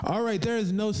All right, there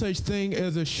is no such thing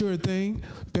as a sure thing.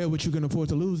 Bet what you can afford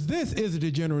to lose. This is a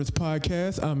Degenerates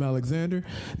Podcast. I'm Alexander.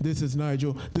 This is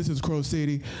Nigel. This is Crow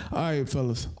City. All right,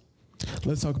 fellas,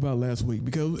 let's talk about last week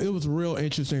because it was real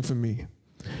interesting for me.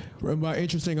 And by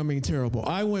interesting, I mean terrible.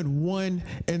 I went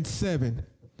 1-7.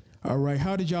 All right,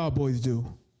 how did y'all boys do?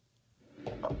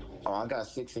 Oh, I got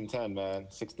 6 and 10, man.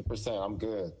 60%. I'm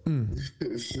good.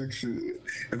 6.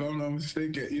 If I'm not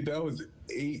mistaken, that was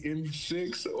 8 and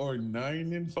 6 or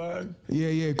 9 and 5.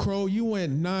 Yeah. Crow, you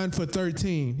went 9 for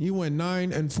 13. You went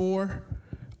 9 and 4.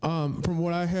 From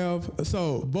what I have,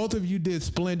 so both of you did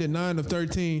splendid. 9 of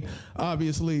 13.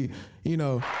 Obviously, you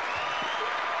know,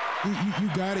 you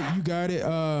got it. You got it.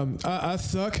 I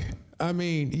suck. I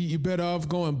mean, you better off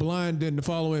going blind than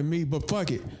following me. But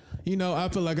fuck it. You know, I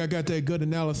feel like I got that good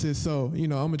analysis, so, you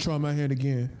know, I'm going to try my hand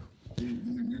again.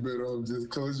 You better off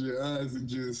just close your eyes and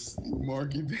just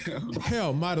mark it down.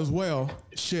 Hell, might as well.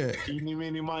 Shit. Eeny,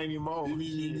 meeny, miny, mo. Eeny,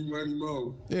 meeny, miny,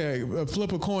 mo. Yeah,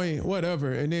 flip a coin,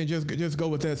 whatever, and then just go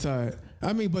with that side.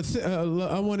 I mean, but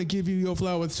I want to give you your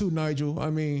flowers too, Nigel.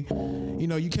 I mean, you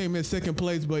know, you came in second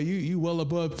place, but you well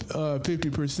above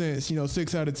 50%. You know,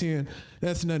 6 out of 10.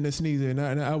 That's nothing to sneeze at,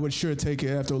 and I would sure take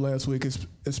it after last week,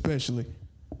 especially.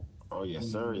 Oh, yes,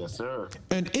 sir. Yes, sir.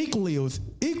 And equally as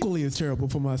terrible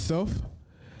for myself.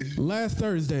 Last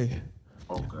Thursday.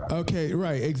 Oh, God. Okay,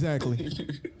 right, exactly.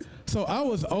 So I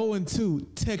was 0-2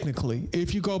 technically.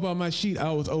 If you go by my sheet,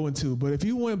 I was 0-2. But if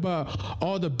you went by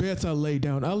all the bets I laid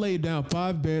down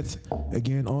 5 bets,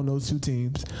 again, on those 2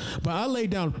 teams. But I laid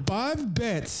down 5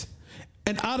 bets,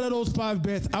 and out of those 5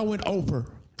 bets, I went over.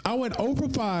 I went 0 for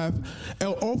 5,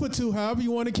 or 0 for 2, however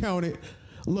you want to count it.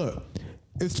 Look,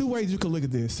 there's 2 ways you can look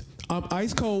at this. I'm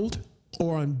ice cold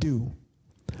or I'm due.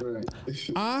 Right.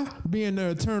 I, being the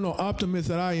eternal optimist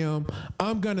that I am,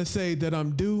 I'm going to say that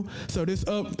I'm due. So this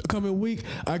upcoming week,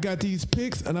 I got these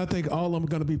picks, and I think all of them are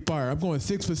going to be fire. I'm going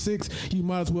 6 for 6. You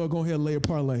might as well go ahead and lay a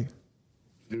parlay.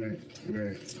 Right.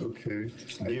 Okay.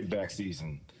 Get back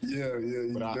season. Yeah.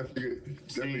 You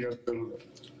definitely got to.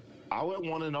 I went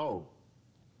 1-0,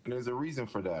 and there's a reason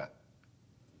for that.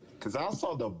 Because I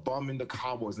saw the bum in the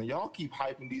Cowboys, and y'all keep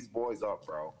hyping these boys up,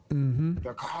 bro. Mm-hmm.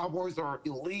 The Cowboys are an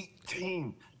elite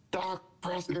team. Dak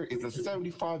Prescott is a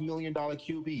 $75 million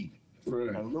QB.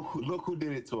 Right. And look who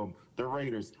did it to him. The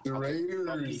Raiders. The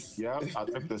Raiders. I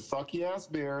took the sucky-ass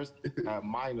Bears at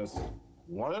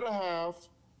 -1.5,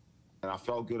 and I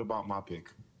felt good about my pick.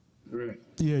 Right.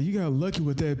 Yeah, you got lucky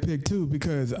with that pick too,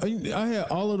 because I had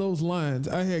all of those lines.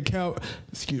 I had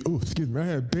excuse me. I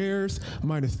had Bears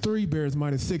 -3, Bears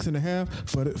 -6.5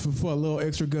 for a little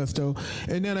extra gusto,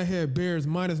 and then I had Bears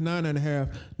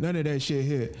 -9.5. None of that shit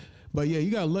hit. But yeah, you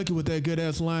got lucky with that good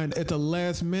ass line at the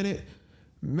last minute,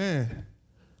 man.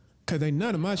 Cause ain't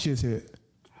none of my shits hit.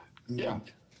 Yeah,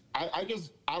 I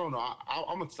don't know.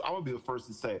 I'm gonna be the first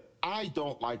to say I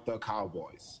don't like the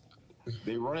Cowboys.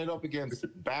 They run it up against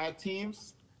bad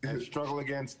teams and struggle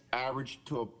against average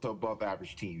to above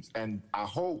average teams. And I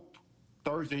hope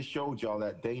Thursday showed y'all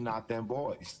that they not them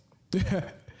boys.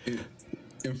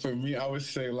 And for me, I would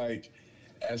say, like,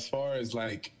 as far as,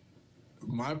 like,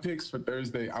 my picks for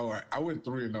Thursday, I went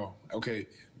 3-0. Okay,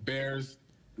 Bears,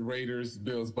 Raiders,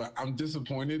 Bills. But I'm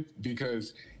disappointed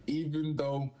because even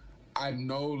though I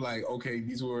know, like, okay,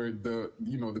 these were the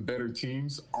better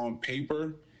teams on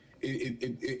paper,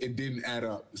 it didn't add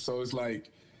up. So it's like,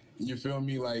 you feel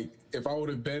me? Like, if I would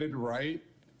have betted right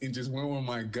and just went with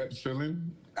my gut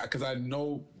feeling, because I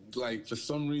know, like, for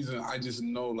some reason, I just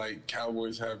know, like,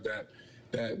 Cowboys have that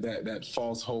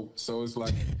false hope. So it's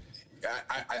like,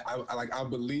 I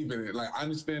believe in it. Like, I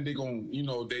understand they're going,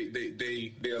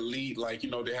 they're elite. Like,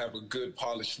 they have a good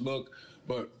polished look,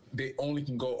 but they only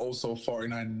can go so far.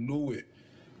 And I knew it.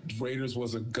 Raiders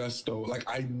was a gusto. Like,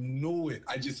 I knew it.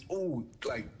 I just,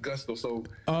 gusto. So.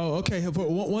 Oh, okay. For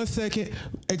 1 second,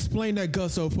 explain that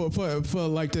gusto for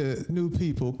like the new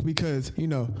people, because,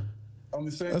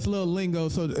 that's a little lingo.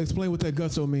 So explain what that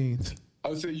gusto means. I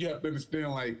would say you have to understand,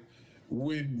 like,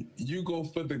 when you go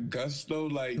for the gusto,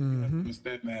 like, you have to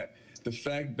understand that the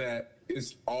fact that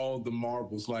it's all the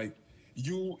marbles, like,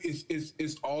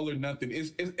 it's all or nothing.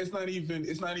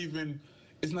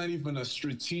 It's not even a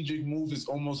strategic move. It's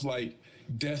almost like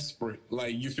desperate.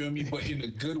 Like, you feel me? But in a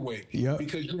good way. Yep.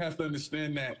 Because you have to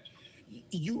understand that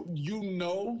you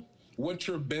know what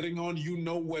you're betting on. You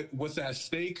know what's at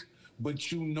stake, but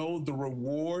the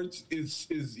rewards is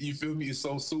you feel me? Is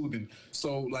so soothing.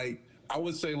 So, like, I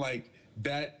would say, like,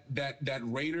 that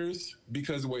Raiders,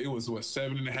 because it was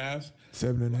 7.5.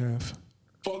 7.5.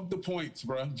 Fuck the points,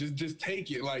 bro. Just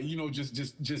take it. Like,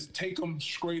 just take them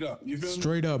straight up. You feel me?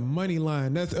 Straight up money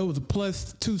line. It was a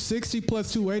plus 260,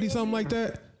 plus 280, something like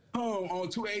that. Oh,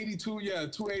 282, yeah,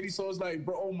 280. So it's like,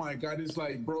 bro, oh my God, it's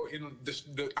like, bro,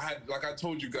 I had, like I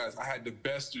told you guys, I had the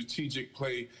best strategic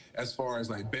play as far as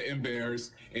like betting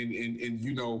Bears and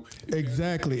you know.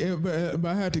 Exactly. But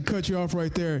I had to cut you off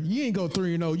right there. You ain't go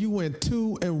 3-0. You went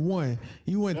 2-1.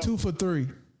 You went 2 for 3.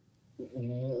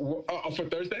 For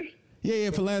Thursday?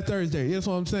 Yeah, for last Thursday. That's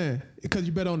what I'm saying. Because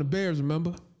you bet on the Bears,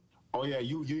 remember? Oh yeah,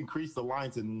 you increased the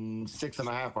line to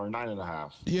 6.5 or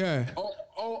 9.5. Yeah.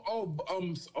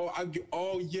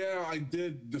 Yeah, I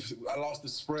did. I lost the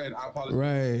spread. I apologize.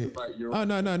 Right. Oh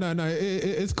no.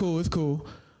 It's cool. It's cool.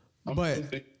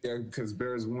 But yeah, because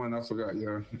Bears won. I forgot.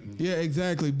 Yeah. Yeah,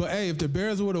 exactly. But hey, if the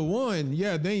Bears would have won,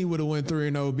 yeah, then you would have went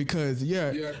 3-0 because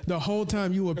the whole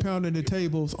time you were pounding the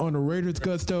tables on the Raiders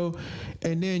gusto,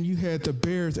 and then you had the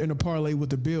Bears in a parlay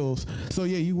with the Bills. So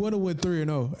yeah, you would have went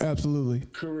 3-0. Absolutely.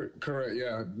 Correct.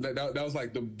 Yeah, that was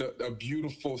like a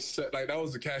beautiful set. Like that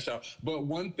was the cash out. But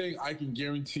one thing I can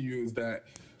guarantee you is that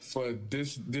for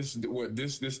this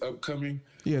upcoming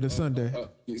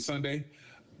Sunday.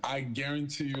 I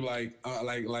guarantee you, like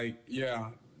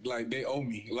they owe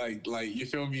me, like you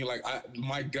feel me? Like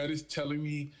my gut is telling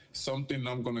me something.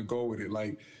 I'm gonna go with it.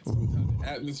 Like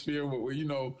atmosphere,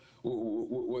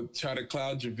 will try to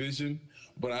cloud your vision,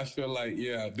 but I feel like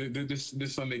this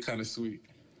Sunday kind of sweet.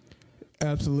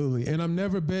 Absolutely. And I'm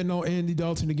never betting on Andy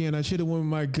Dalton again. I should have went with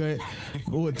my gut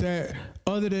with that.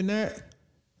 Other than that,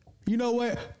 you know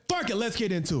what? Fuck it. Let's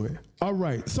get into it. All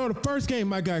right. So the first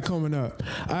game I got coming up,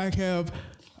 I have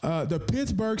the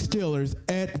Pittsburgh Steelers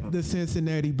at the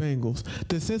Cincinnati Bengals.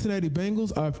 The Cincinnati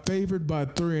Bengals are favored by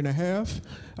 3.5.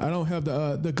 I don't have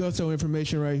the gusto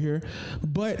information right here,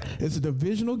 but it's a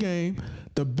divisional game.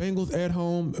 The Bengals at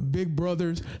home, big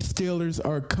brothers, Steelers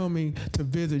are coming to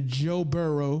visit Joe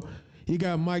Burrow. You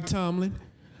got Mike Tomlin.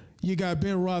 You got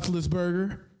Ben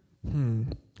Roethlisberger.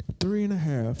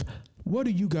 3.5. What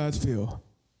do you guys feel?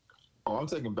 Oh, I'm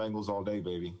taking Bengals all day,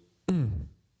 baby. I'm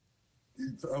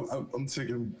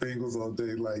taking Bengals all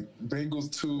day. Like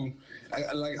Bengals too.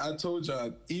 I told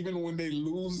y'all, even when they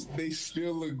lose, they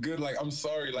still look good. Like I'm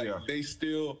sorry, they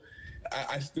still.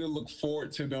 I still look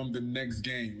forward to them the next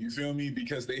game. You feel me?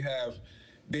 Because they have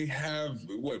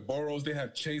what Burrows, they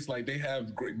have Chase, like they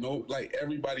have great like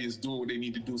everybody is doing what they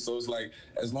need to do. So it's like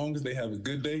as long as they have a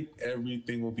good day,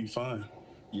 everything will be fine.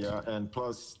 Yeah, and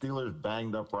plus Steelers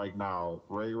banged up right now.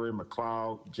 Ray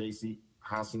McLeod, J.C.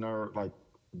 Hassaner, like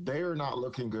they're not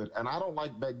looking good. And I don't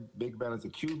like Big Ben as a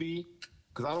QB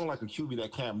because I don't like a QB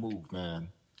that can't move, man.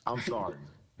 I'm sorry.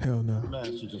 Hell no.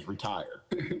 Man should just retire.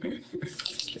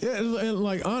 Yeah, and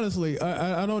like honestly,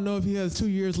 I don't know if he has 2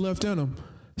 years left in him.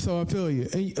 So I feel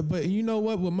you. But you know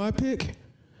what? With my pick,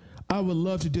 I would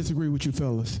love to disagree with you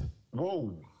fellas.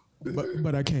 Whoa.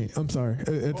 But I can't. I'm sorry.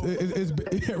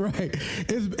 It's right.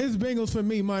 It's Bengals for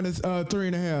me minus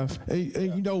 3.5.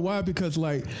 And you know why? Because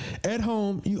like at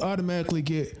home you automatically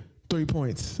get 3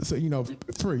 points. So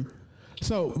free.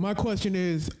 So my question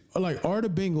is like, are the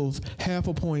Bengals half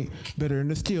a point better than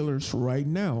the Steelers right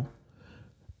now?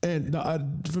 And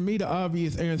for me, the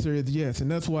obvious answer is yes,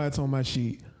 and that's why it's on my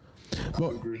sheet.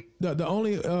 But the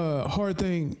only hard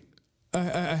thing I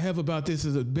have about this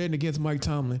is betting against Mike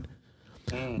Tomlin.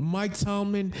 Mike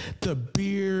Tomlin, the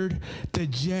beard, the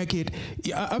jacket.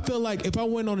 I feel like if I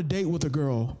went on a date with a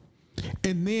girl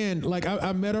and then like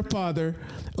I met her father,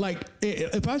 like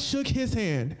if I shook his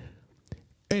hand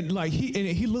and like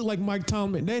he looked like Mike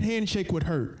Tomlin, that handshake would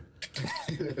hurt.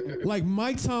 Like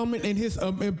Mike Tomlin and his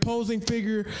imposing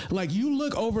figure, like you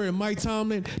look over at Mike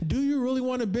Tomlin, do you really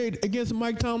want to bet against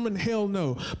Mike Tomlin? Hell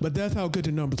no. But that's how good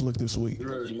the numbers look this week.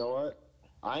 You know what?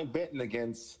 I ain't betting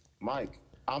against Mike.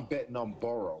 I'm betting on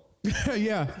Burrow.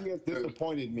 Yeah. He has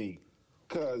disappointed me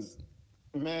because,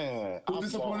 man. Who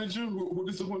disappointed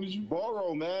you?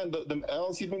 Burrow, man. Them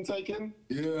L's he been taking.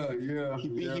 Yeah.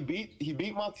 He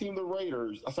beat my team, the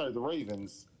Ravens.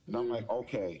 And I'm like,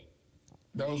 okay.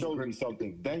 That showed me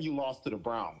something. Then you lost to the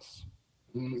Browns.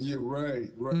 Yeah,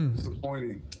 right.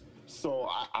 Disappointing. So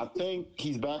I think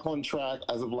he's back on track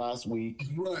as of last week.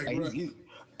 Right.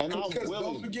 And I'm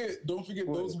willing. Don't forget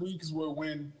those weeks were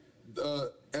when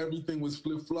everything was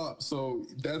flip flop. So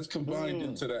that's combined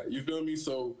into that. You feel me?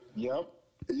 So yep.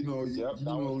 I think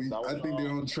they're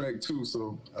on track too.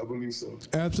 So I believe so.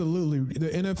 Absolutely. The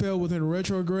NFL was in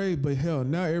retrograde, but hell,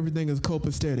 now everything is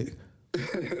copacetic.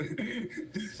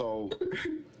 So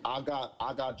I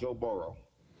got Joe Burrow.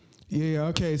 Yeah,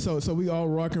 okay. So we all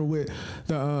rocking with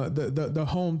the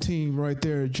home team right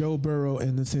there, Joe Burrow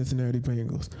and the Cincinnati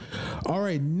Bengals. All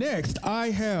right, next I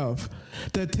have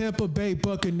the Tampa Bay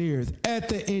Buccaneers at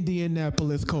the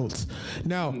Indianapolis Colts.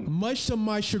 Now, much to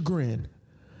my chagrin,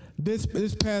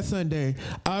 this past Sunday,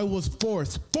 I was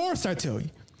forced, I tell you,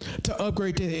 to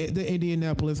upgrade the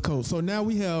Indianapolis Colts. So now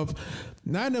we have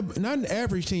not an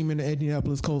average team in the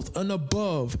Indianapolis Colts, an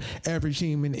above average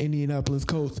team in the Indianapolis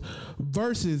Colts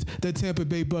versus the Tampa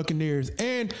Bay Buccaneers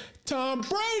and Tom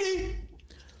Brady.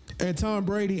 And Tom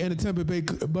Brady and the Tampa Bay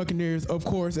Buccaneers, of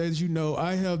course, as you know,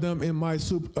 I have them in my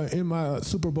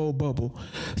Super Bowl bubble.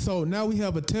 So now we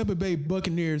have a Tampa Bay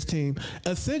Buccaneers team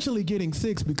essentially getting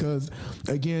 6 because,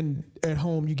 again, at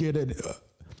home you get an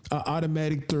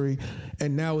automatic 3,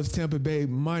 and now it's Tampa Bay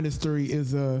 -3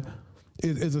 is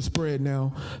a spread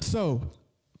now. So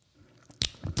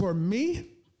for me,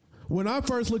 when I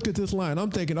first looked at this line, I'm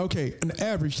thinking, okay, an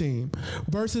average team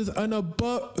versus an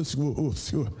above.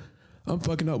 I'm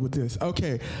fucking up with this.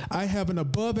 Okay, I have an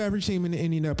above average team in the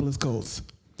Indianapolis Colts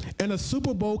and a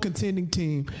Super Bowl contending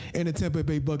team in the Tampa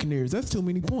Bay Buccaneers. That's too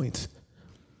many points.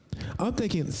 I'm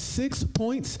thinking 6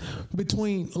 points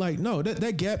between, like, no,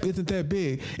 that gap isn't that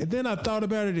big. And then I thought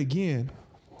about it again.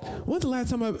 When's the last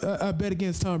time I bet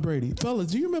against Tom Brady? Fellas,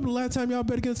 do you remember the last time y'all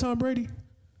bet against Tom Brady?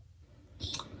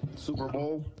 Super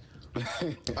Bowl.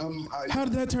 How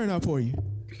did that turn out for you?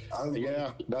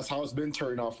 Yeah, that's how it's been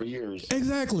turning out for years.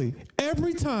 Exactly.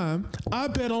 Every time I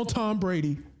bet on Tom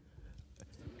Brady,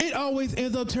 it always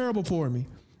ends up terrible for me.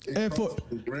 And for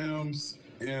the Rams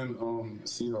and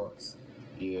Seahawks.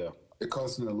 Yeah. It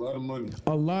cost me a lot of money.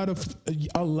 A lot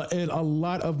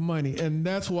of money. And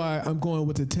that's why I'm going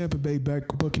with the Tampa Bay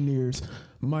Buccaneers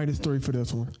 -3 for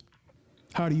this one.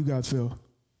 How do you guys feel?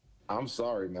 I'm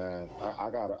sorry, man. I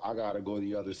gotta go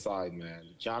the other side, man.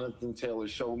 Jonathan Taylor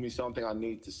showed me something I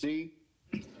need to see.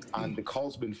 And the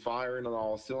Colts been firing on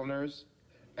all cylinders.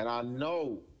 And I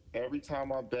know every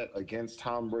time I bet against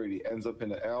Tom Brady ends up in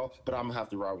the L, but I'm gonna have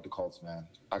to ride with the Colts, man.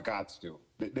 I got to.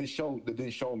 They showed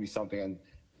me something, and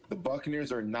the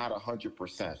Buccaneers are not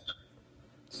 100%.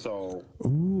 So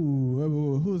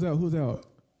who's out?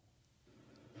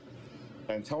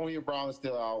 Antonio Brown is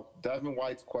still out. Devin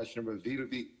White's questionable.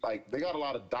 They got a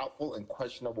lot of doubtful and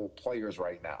questionable players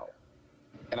right now.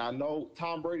 And I know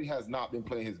Tom Brady has not been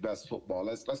playing his best football.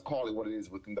 Let's call it what it is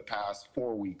within the past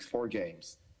 4 weeks, 4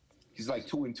 games. He's like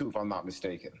 2-2 if I'm not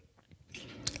mistaken.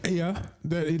 Yeah,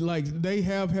 they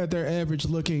have had their average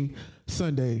looking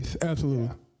Sundays. Absolutely.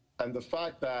 Yeah. And the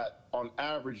fact that on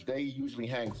average they usually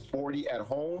hang 40 at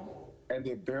home and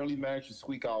they barely manage to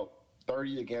squeak out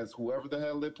 30 against whoever the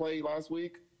hell they played last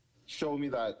week showed me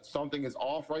that something is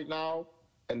off right now,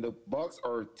 and the Bucs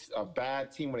are a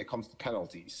bad team when it comes to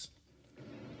penalties.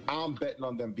 I'm betting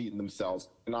on them beating themselves,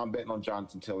 and I'm betting on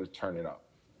Jonathan Taylor turning up.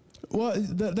 Well,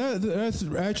 that's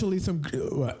actually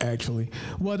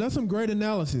that's some great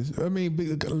analysis. I mean,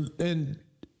 and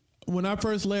when I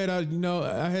first laid out,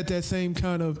 I had that same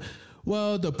kind of,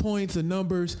 the points and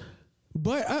numbers.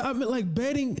 But I mean, like,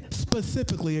 betting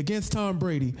specifically against Tom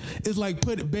Brady is like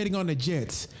betting on the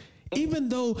Jets. Even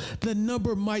though the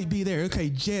number might be there. Okay,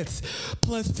 Jets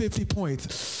plus 50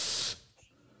 points.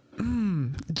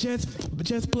 Jets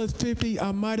plus 50,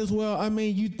 I might as well. I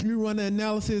mean, you run the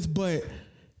analysis, but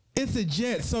it's the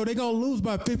Jets, so they're going to lose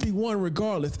by 51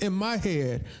 regardless, in my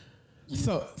head.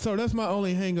 So that's my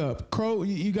only hang up. Crow,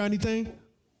 you got anything?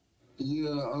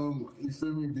 Yeah, you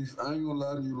feel me? I ain't gonna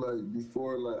lie to you. Like,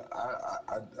 before, like,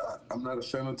 I'm not a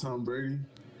fan of Tom Brady.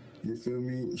 You feel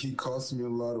me? He cost me a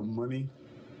lot of money.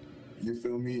 You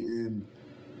feel me? And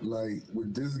like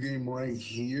with this game right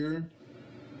here,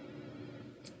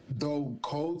 though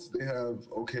Colts, they have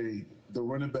the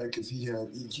running back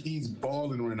he's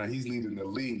balling right now. He's leading the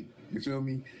league. You feel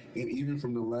me? And even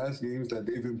from the last games that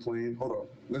they've been playing, hold on,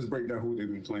 let's break down who they've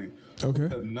been playing. Okay,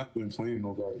 they have not been playing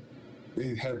nobody.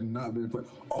 They have not been playing.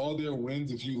 All their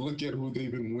wins, if you look at who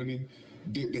they've been winning,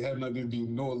 they have not been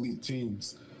beating no elite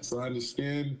teams. So I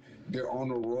understand they're on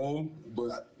a roll,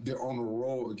 but they're on a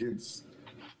roll against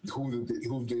who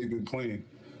they've been playing.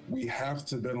 We have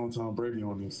to bet on Tom Brady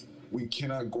on this. We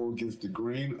cannot go against the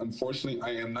grain. Unfortunately,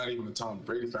 I am not even a Tom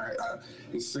Brady fan.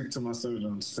 It's sick to my stomach that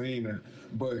I'm saying that.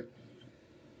 But,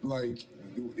 like,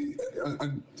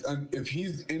 if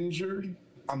he's injured,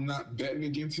 I'm not betting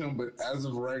against him, but as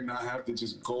of right now, I have to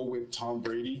just go with Tom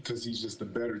Brady because he's just a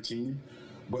better team.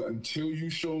 But until you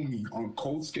show me on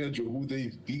Colts schedule who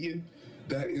they've beaten,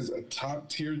 that is a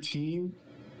top-tier team,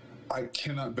 I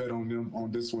cannot bet on them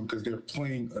on this one because they're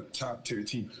playing a top-tier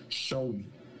team. Show me.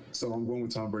 So I'm going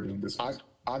with Tom Brady on this one.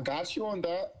 I got you on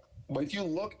that. But if you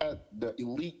look at the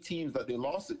elite teams that they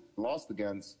lost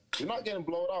against, you're not getting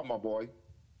blown out, my boy.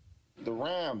 The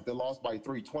Rams, they lost by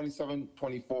 3,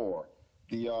 27-24.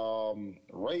 The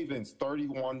Ravens,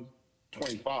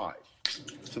 31-25.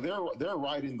 So they're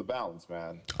right in the balance,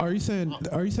 man. Are you saying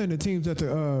the teams that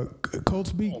the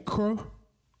Colts beat, Crow?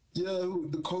 Yeah,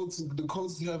 the Colts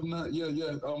have not. Yeah.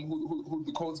 Who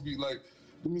the Colts beat? Like,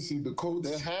 let me see. The Colts.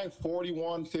 They had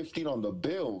 41-15 on the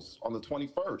Bills on the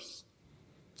 21st.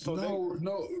 So no.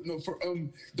 For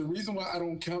the reason why I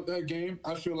don't count that game,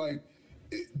 I feel like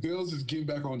Bills is getting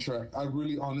back on track. I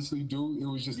really, honestly do. It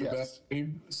was just a bad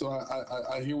game. So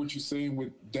I hear what you're saying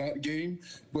with that game,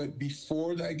 but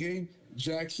before that game,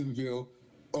 Jacksonville.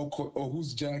 Oh,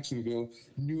 who's Jacksonville?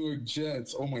 New York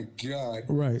Jets. Oh my God!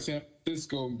 Right. San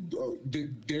Francisco.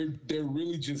 They're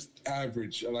really just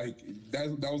average. Like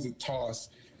that was a toss.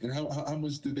 And how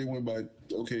much did they win by?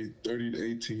 Okay,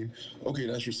 30-18. Okay,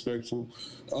 that's respectful.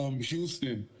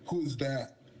 Houston. Who is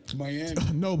that? Miami.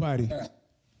 Nobody.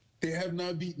 They have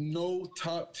not beaten no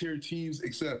top tier teams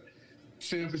except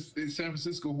San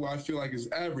Francisco, who I feel like is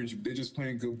average. They're just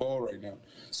playing good ball right now.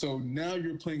 So now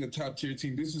you're playing a top tier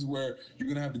team. This is where you're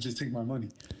gonna have to just take my money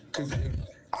because I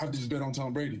have to just bet on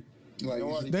Tom Brady.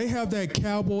 Like they have that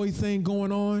cowboy thing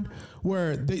going on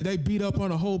where they beat up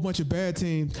on a whole bunch of bad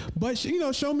teams. But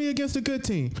show me against a good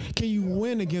team. Can you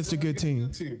win against a good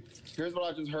team? Here's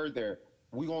what I just heard there.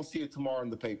 We're gonna see it tomorrow in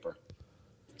the paper.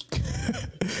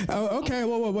 Okay,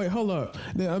 wait, hold up.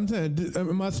 I'm saying,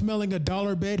 am I smelling a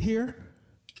dollar bet here?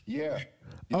 Yeah.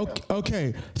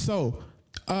 Okay. So,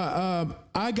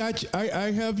 I got you.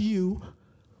 I have you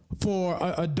for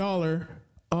a dollar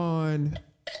on.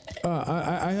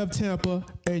 I have Tampa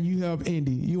and you have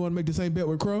Indy. You want to make the same bet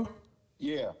with Crow?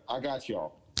 Yeah, I got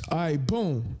y'all. All right,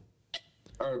 boom.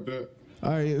 All right, bet.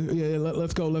 All right, yeah,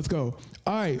 let's go.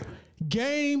 All right,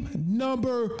 game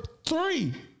number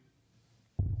 3.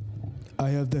 I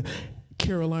have the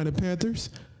Carolina Panthers,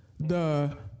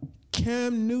 the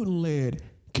Cam Newton-led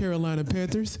Carolina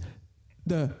Panthers,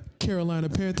 the Carolina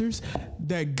Panthers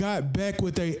that got back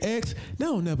with their ex.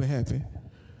 That'll never happen.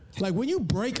 Like when you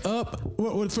break up,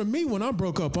 for me, when I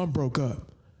broke up, I'm broke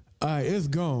up. All right, it's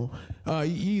gone. You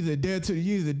either dead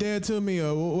to me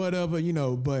or whatever,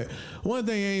 But one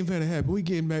thing ain't gonna happen. We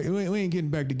ain't getting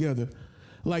back together.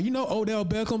 Like Odell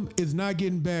Beckham is not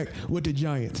getting back with the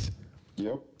Giants.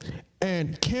 Yep.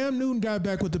 And Cam Newton got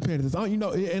back with the Panthers.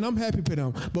 And I'm happy for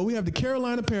them. But we have the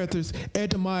Carolina Panthers at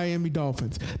the Miami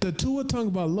Dolphins. The Tua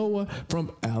Tagovailoa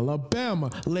from Alabama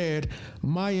led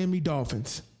Miami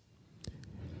Dolphins.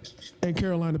 And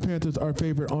Carolina Panthers are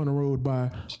favored on the road by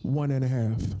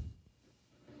 1.5.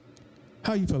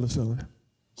 How you fellas feeling?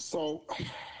 So,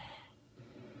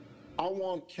 I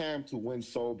want Cam to win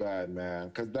so bad, man.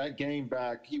 Because that game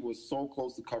back, he was so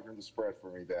close to covering the spread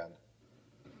for me then.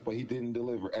 But he didn't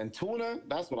deliver. And Tuna,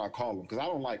 that's what I call him because I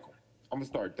don't like him. I'm gonna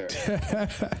start there.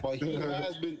 But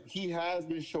he has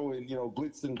been showing,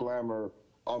 glitz and glamour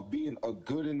of being a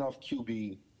good enough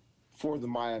QB for the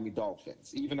Miami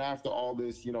Dolphins. Even after all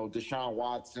this, Deshaun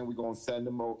Watson, we're gonna send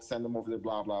him over there,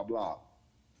 blah blah blah.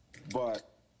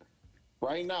 But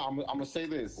right now, I'm gonna say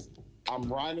this: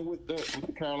 I'm riding with the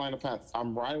Carolina Panthers.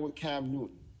 I'm riding with Cam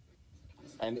Newton.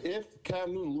 And if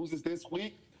Cam Newton loses this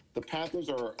week, the Panthers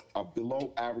are a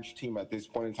below-average team at this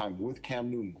point in time with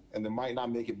Cam Newton, and they might not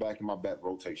make it back in my bet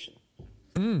rotation.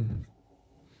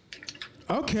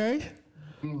 Okay.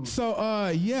 So,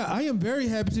 I am very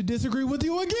happy to disagree with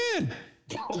you again.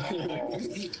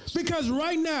 Because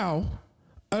right now,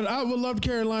 I would love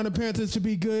Carolina Panthers to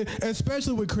be good,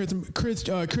 especially with Christian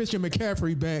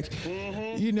McCaffrey back.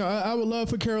 Mm-hmm. I would love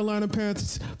for Carolina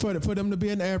Panthers for them to be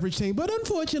an average team. But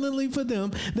unfortunately for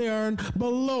them, they are a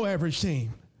below-average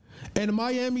team. And the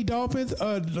Miami Dolphins,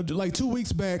 like 2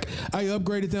 weeks back, I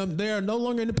upgraded them. They are no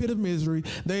longer in the pit of misery.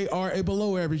 They are a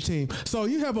below-average team. So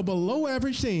you have a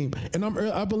below-average team, and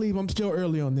I believe I'm still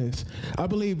early on this. I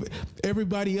believe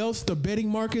everybody else, the betting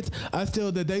markets, I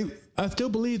still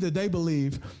believe that they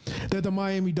believe that the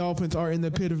Miami Dolphins are in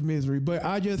the pit of misery. But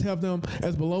I just have them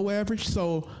as below-average.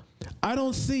 So I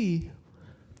don't see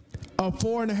a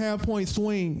 4.5 point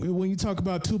swing when you talk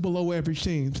about two below average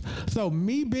teams. So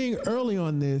me being early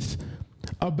on this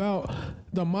about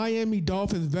the Miami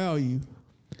Dolphins value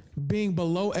being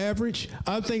below average,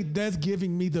 I think that's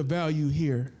giving me the value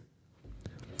here.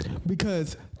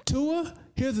 Because Tua,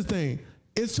 here's the thing.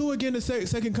 Is Tua getting a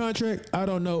second contract? I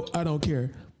don't know. I don't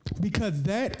care. Because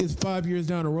that is 5 years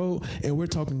down the road, and we're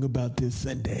talking about this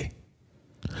Sunday.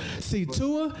 See,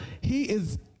 Tua, he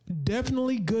is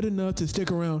definitely good enough to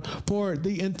stick around for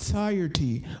the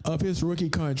entirety of his rookie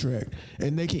contract,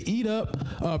 and they can eat up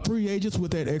free agents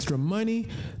with that extra money.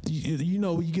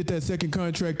 You get that second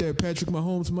contract, that Patrick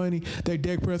Mahomes money, that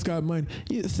Dak Prescott money.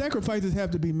 Sacrifices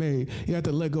have to be made. You have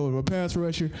to let go of a pass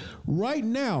rusher. Right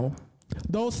now,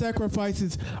 those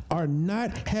sacrifices are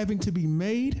not having to be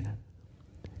made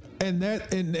and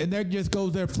that just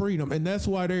goes their freedom, and that's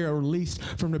why they are released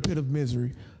from the pit of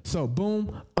misery. So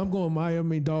boom, I'm going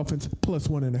Miami Dolphins plus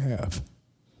 1.5.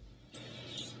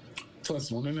 Plus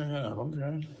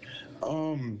 1.5.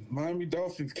 Okay. Miami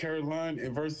Dolphins, Carolina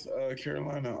versus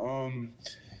Carolina.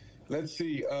 Let's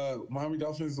see. Miami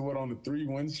Dolphins is on the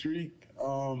 3-win streak.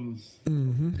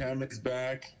 Cam is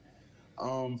back.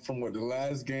 From the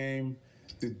last game,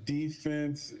 the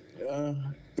defense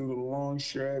through the long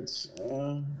stretch.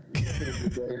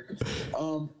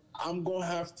 I'm gonna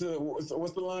have to.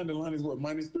 What's the line? The line is what?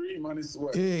 -3? Minus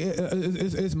what?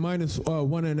 It's minus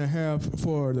 1.5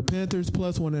 for the Panthers,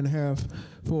 plus 1.5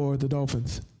 for the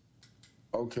Dolphins.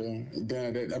 Okay,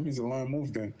 damn, that means the line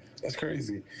moved then. That's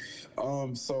crazy.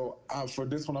 So for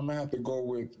this one, I'm gonna have to go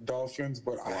with Dolphins,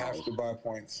 but I have to buy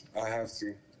points. I have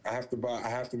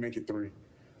to make it 3.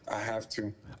 I have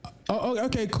to. Oh,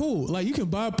 okay, cool. Like you can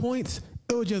buy points,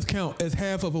 it will just count as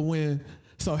half of a win.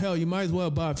 So hell, you might as well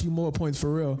buy a few more points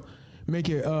for real. Make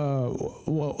it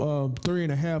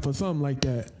 3.5 or something like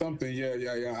that. Something,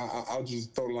 yeah. I'll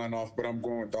just throw the line off, but I'm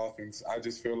going with Dolphins. I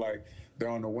just feel like they're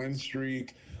on a win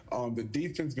streak. The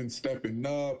defense been stepping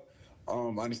up. I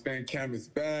understand Cam is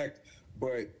back,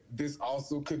 but this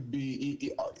also could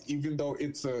be, even though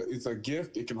it's a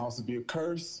gift, it can also be a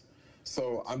curse.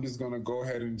 So I'm just gonna go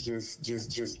ahead and just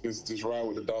ride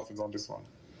with the Dolphins on this one.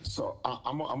 So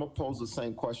I'm gonna pose the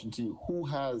same question to you. Who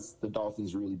has the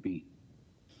Dolphins really beat?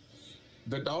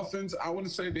 The Dolphins, I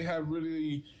wouldn't say they have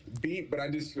really beat, but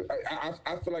I feel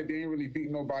like they ain't really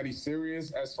beat nobody serious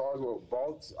as far as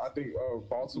I think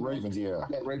Baltimore. Ravens, yeah.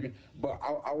 Ravens. But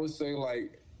I would say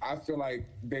I feel like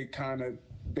they kind of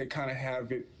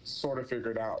have it sort of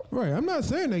figured out. Right. I'm not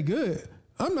saying they good.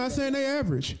 I'm not saying they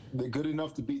average. They're good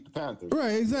enough to beat the Panthers.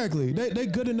 Right, exactly. They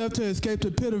good enough to escape the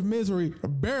pit of misery,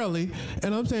 barely.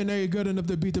 And I'm saying they're good enough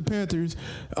to beat the Panthers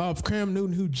of Cam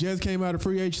Newton, who just came out of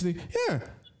free agency. Yeah,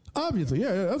 obviously.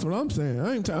 Yeah, that's what I'm saying.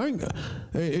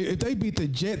 If they beat the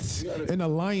Jets and the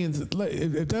Lions,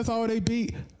 if that's all they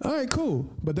beat, all right, cool.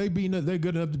 But they're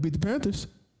good enough to beat the Panthers.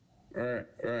 Right.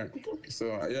 So,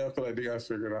 yeah, I feel like they got to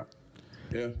figure it out.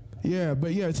 Yeah. Yeah,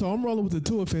 but yeah, so I'm rolling with the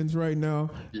Tua fins right now.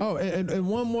 Yeah. Oh, and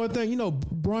one more thing,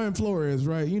 Brian Flores,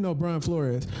 right? Brian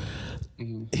Flores.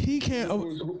 Mm-hmm. He can't.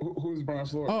 Who's Brian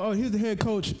Flores? Oh, he's the head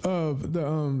coach of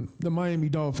the Miami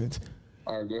Dolphins.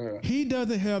 All right, go ahead. He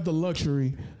doesn't have the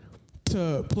luxury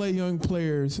to play young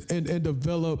players and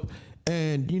develop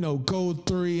and go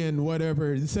 3 and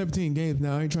whatever 17 games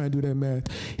now. I ain't trying to do that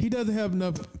math. He doesn't have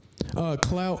enough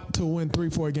clout to win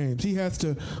 3-4 games. He has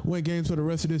to win games for the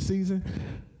rest of this season.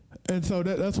 And so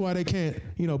that's why they can't,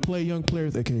 play young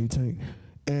players, aka Tank,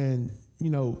 and,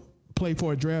 play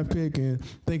for a draft pick and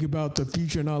think about the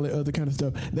future and all that other kind of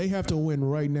stuff. They have to win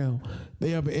right now. They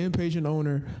have an impatient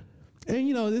owner. And,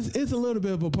 it's a little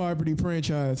bit of a poverty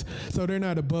franchise, so they're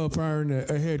not above firing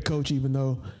a head coach, even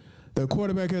though the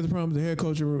quarterback has problems, the head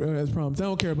coach has problems. They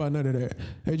don't care about none of that.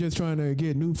 They're just trying to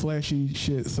get new flashy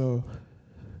shit. So,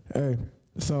 hey,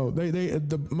 so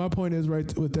my point is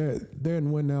right with that, they're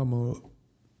in win now mode.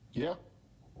 Yeah.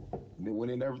 They're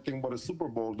winning everything but a Super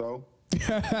Bowl, though.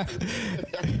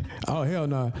 Oh, hell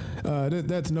no.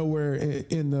 That's nowhere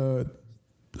in the...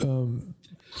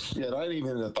 yeah, that ain't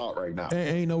even in the thought right now.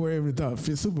 Ain't nowhere in the thought.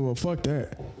 Super Bowl, fuck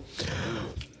that.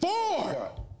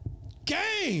 4.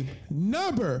 Game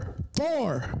number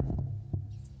 4.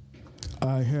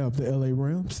 I have the LA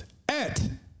Rams at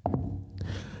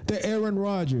the Aaron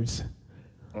Rodgers.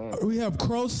 We have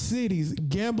Cross City's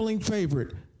gambling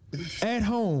favorite at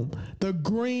home, the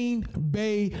Green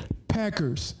Bay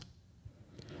Packers.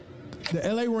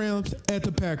 The LA Rams at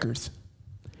the Packers.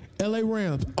 LA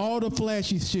Rams, all the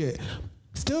flashy shit.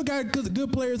 Still got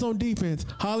good players on defense.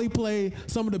 Holly played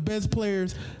some of the best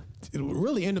players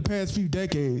really in the past few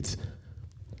decades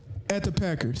at the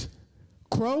Packers.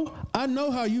 Crow, I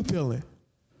know how you feeling.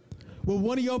 Well,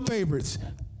 one of your favorites.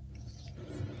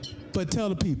 But tell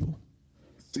the people.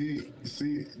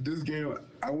 See, this game,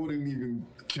 I wouldn't even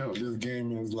count this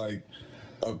game as like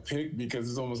a pick because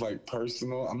it's almost like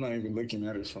personal. I'm not even looking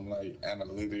at it from like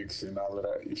analytics and all of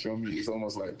that. You feel me? It's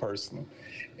almost like personal.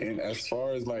 And as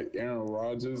far as like Aaron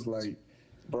Rodgers, like,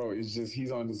 bro, it's just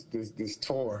he's on this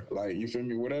tour. Like, you feel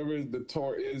me? Whatever the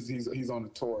tour is, he's on the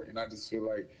tour. And I just feel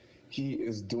like he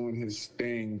is doing his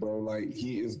thing, bro. Like,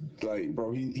 he is like,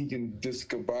 bro, he can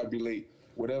discombobulate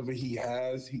whatever he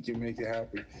has, he can make it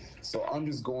happen. So I'm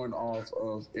just going off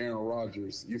of Aaron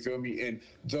Rodgers. You feel me? And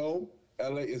though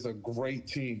LA is a great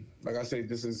team, like I say,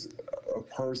 this is a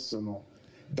personal.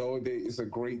 Though it's a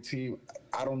great team,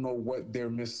 I don't know what they're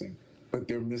missing, but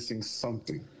they're missing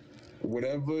something.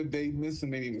 Whatever they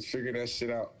missing, they need to figure that shit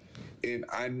out. And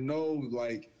I know,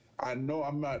 like, I know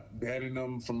I'm not betting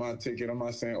them for my ticket. I'm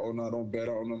not saying, oh, no, don't bet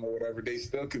on them or whatever. They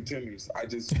still continues. I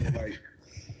just feel like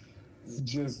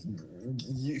just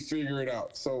figure it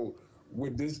out. So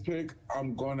with this pick,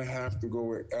 I'm going to have to go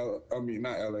with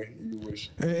not LA. You wish.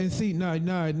 And see, nah.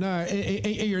 And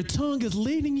your tongue is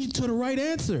leading you to the right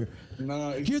answer.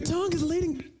 Nah. Your tongue is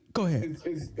leading. Go ahead.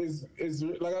 It's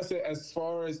like I said, as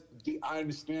far as I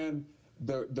understand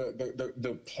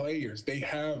the players they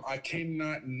have, I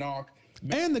cannot knock.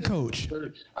 And the coach.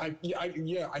 I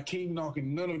can't knock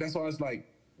none of it. That's why I was like,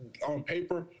 on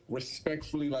paper,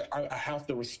 respectfully, like I have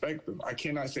to respect them. I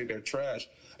cannot say they're trash.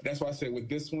 That's why I say with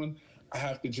this one, I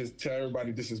have to just tell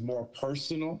everybody this is more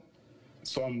personal.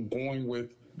 So I'm going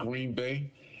with Green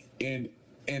Bay, and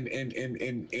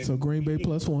so Green Bay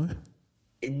 +1.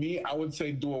 In me, I would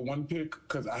say do a one pick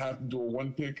because I have to do a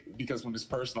one pick because when it's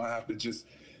personal, I have to just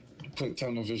put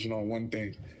tunnel vision on one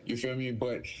thing. You feel me?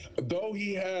 But though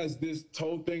he has this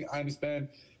toe thing, I understand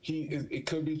it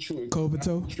could be true. COVID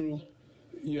toe? True.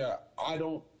 Yeah, I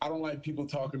don't like people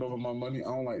talking over my money. I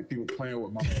don't like people playing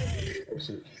with my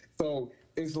money. So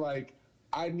it's like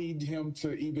I need him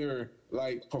to either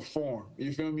like perform.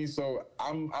 You feel me? So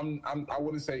I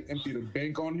wouldn't say empty the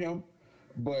bank on him,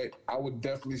 but I would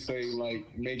definitely say like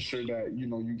make sure that you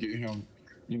get him,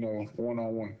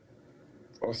 one-on-one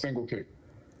or single pick.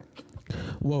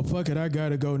 Well, fuck it, I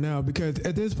gotta go now because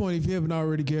at this point, if you haven't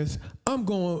already guessed, I'm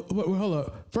going. Hold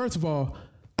up. First of all,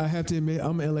 I have to admit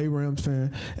I'm an LA Rams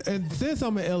fan, and since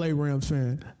I'm an LA Rams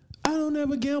fan, I don't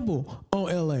ever gamble on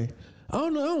LA. I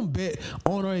don't bet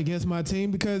on or against my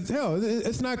team because hell,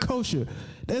 it's not kosher.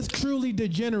 That's truly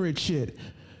degenerate shit.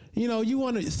 You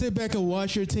want to sit back and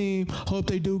watch your team, hope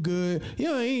they do good.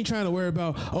 You ain't trying to worry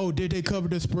about, did they cover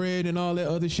the spread and all that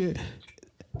other shit.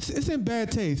 It's in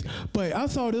bad taste. But I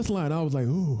saw this line, I was like,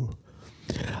 ooh.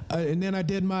 And then I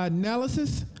did my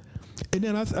analysis. And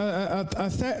then I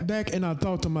sat back and I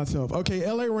thought to myself, okay,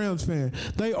 LA Rams fan,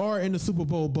 they are in the Super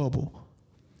Bowl bubble.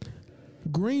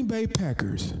 Green Bay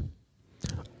Packers,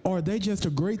 are they just a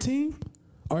great team?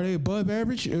 Are they above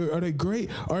average? Are they great?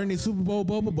 Are they in the Super Bowl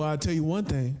bubble? But I'll tell you one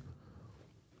thing,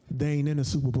 they ain't in the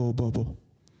Super Bowl bubble.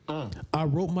 I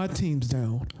wrote my teams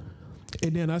down.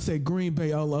 And then I said Green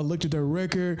Bay, I looked at their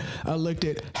record. I looked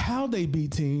at how they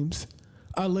beat teams.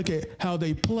 I look at how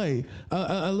they play.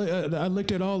 I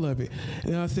looked at all of it.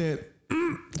 And I said,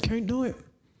 can't do it.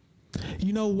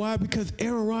 You know why? Because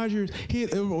Aaron Rodgers,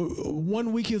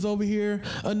 one week he's over here,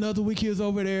 another week he's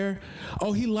over there.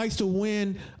 Oh, he likes to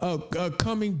win,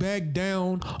 coming back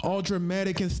down, all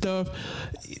dramatic and stuff.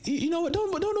 You know what?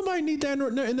 Don't nobody need that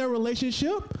in their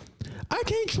relationship. I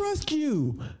can't trust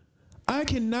you. I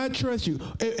cannot trust you.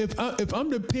 If I'm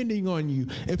depending on you,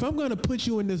 if I'm going to put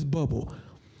you in this bubble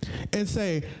and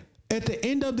say, at the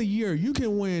end of the year, you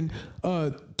can win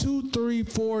 2, 3,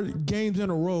 4 games in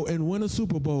a row and win a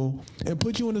Super Bowl and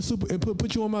put you in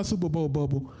put you on my Super Bowl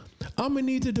bubble. I'm gonna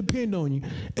need to depend on you.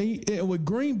 And with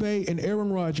Green Bay and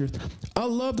Aaron Rodgers, I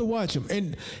love to watch them.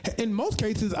 And in most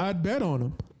cases, I'd bet on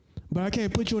them, but I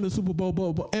can't put you in the Super Bowl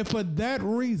bubble. And for that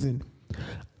reason,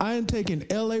 I am taking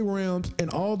LA Rams and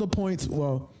all the points.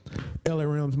 Well, LA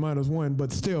Rams -1,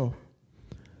 but still,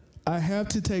 I have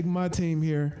to take my team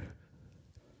here.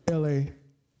 LA,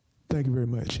 thank you very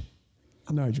much.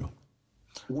 Nigel.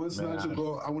 Once Nigel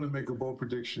go, I want to make a bold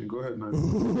prediction. Go ahead, Nigel.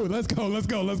 Ooh, let's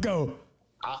go.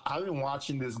 I've been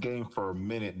watching this game for a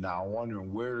minute now,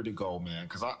 wondering where to go, man.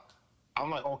 Because I'm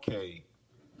like, okay,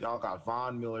 y'all got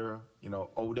Von Miller,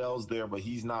 Odell's there, but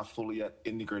he's not fully yet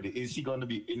integrated. Is he going to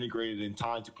be integrated in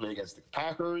time to play against the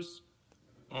Packers?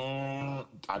 I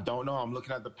don't know. I'm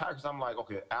looking at the Packers. I'm like,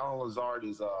 okay, Alan Lazard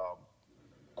is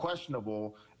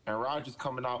questionable. And Rodgers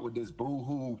coming out with this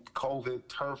boo-hoo COVID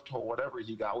turf toe, whatever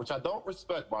he got, which I don't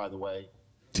respect, by the way.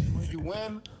 When you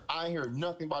win, I hear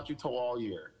nothing about your toe all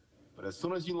year. But as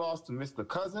soon as you lost to Mr.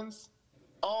 Cousins,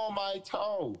 oh, my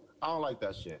toe. I don't like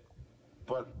that shit.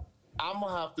 But I'm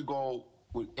going to have to go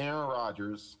with Aaron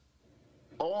Rodgers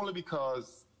only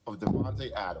because of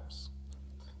Devontae Adams.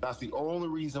 That's the only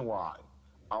reason why.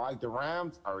 I like the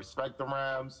Rams. I respect the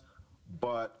Rams.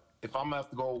 But if I'm going to have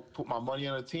to go put my money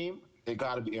on a team, it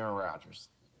got to be Aaron Rodgers.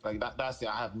 Like that's it.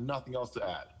 I have nothing else to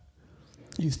add.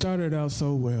 You started out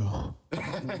so well.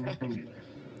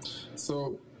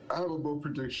 So I have a bold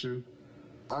prediction.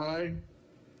 I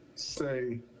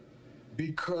say,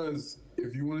 because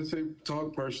if you want to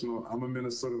talk personal, I'm a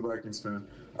Minnesota Vikings fan.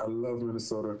 I love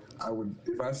Minnesota.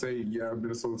 If I say, yeah,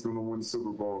 Minnesota's going to win the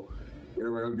Super Bowl,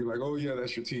 everybody will be like, oh yeah,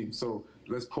 that's your team. So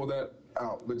let's pull that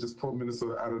out. Let's just pull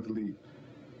Minnesota out of the league.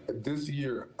 This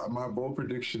year, my bold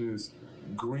prediction is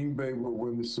Green Bay will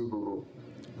win the Super Bowl.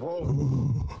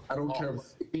 Whoa. I don't care about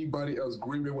anybody else.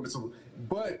 Green Bay won the Super Bowl.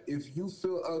 But if you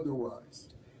feel otherwise,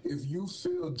 if you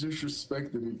feel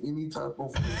disrespected in any type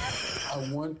of way,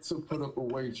 I want to put up a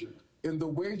wager. And the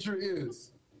wager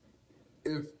is,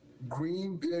 if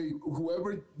Green Bay,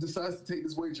 whoever decides to take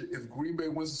this wager, if Green Bay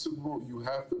wins the Super Bowl, you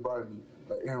have to buy me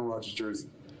an Aaron Rodgers jersey.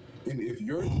 And if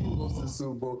your team goes to the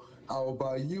Super Bowl, I will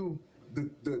buy you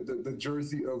the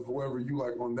jersey of whoever you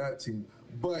like on that team.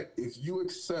 But if you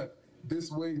accept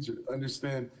this wager,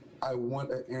 understand, I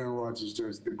want an Aaron Rodgers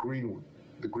jersey, the green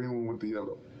one with the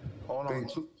yellow. Hold on,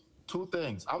 two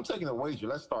things. I'm taking a wager.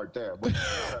 Let's start there. But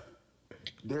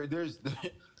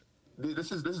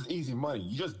this is easy money.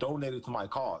 You just donated to my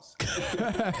cause.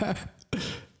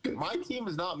 My team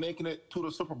is not making it to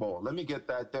the Super Bowl. Let me get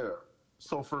that there.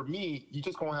 So for me, you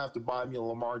just gonna have to buy me a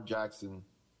Lamar Jackson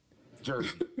jersey.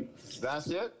 That's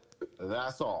it.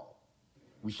 That's all.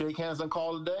 We shake hands and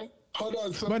call it a day. Hold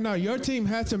on. So But no, your team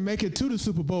has to make it to the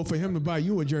Super Bowl for him to buy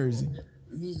you a jersey.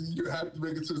 you have to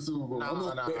make it to the Super Bowl.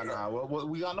 Nah. Well,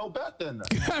 we got no bet then.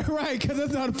 Right, because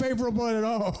that's not favorable at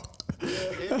all.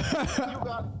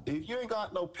 If you ain't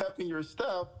got no pep in your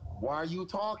step, why are you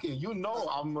talking? You know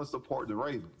I'm gonna support the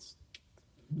Ravens.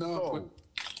 No.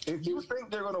 If you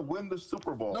think they're gonna win the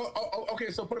Super Bowl, No,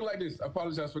 okay, so put it like this. I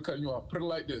apologize for cutting you off. Put it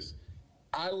like this.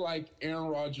 I like Aaron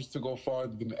Rodgers to go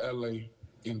farther than LA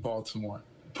in Baltimore.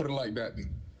 Put it like that then.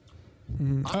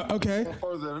 Okay. go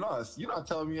further than us. You're not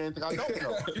telling me anything I don't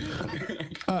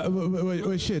know.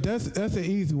 Wait, shit, that's an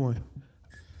easy one.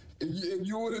 If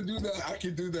you want to do that, I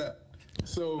can do that.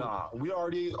 So Nah, we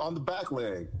already on the back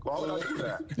leg. Why would I do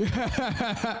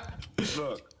that?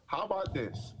 Look, how about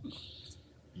this?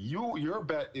 Your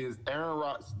bet is Aaron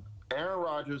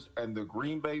Rodgers and the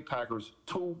Green Bay Packers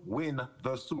to win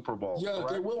the Super Bowl. yeah,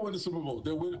 correct? they will win the Super Bowl.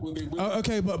 They win when they win.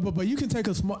 Okay, but you can take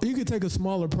a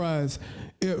smaller prize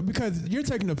because you're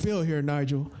taking the field here,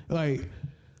 Nigel. Like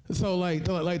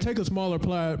take a smaller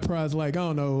prize. Like I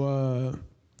don't know.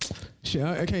 Shit,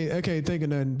 I can't think of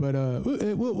nothing. But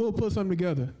we'll put something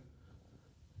together.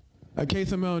 A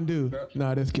case of Mountain Dew.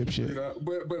 Nah, that's skip shit.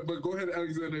 But go ahead,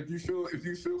 Alexander. If you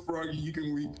feel froggy, you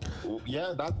can leave.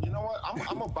 Yeah, you know what? I'm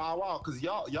gonna bow out because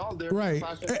y'all there. Right,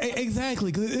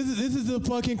 exactly. 'Cause this is the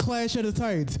fucking clash of the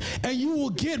Titans, and you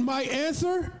will get my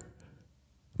answer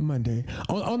Monday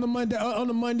on the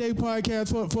Monday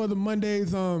podcast for the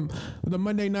Mondays the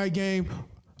Monday night game.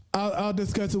 I'll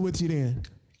discuss it with you then.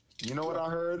 You know what I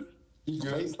heard?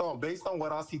 Based on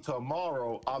what I see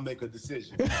tomorrow, I'll make a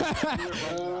decision.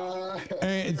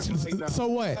 And so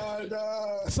what?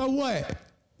 So what?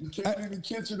 You can't leave the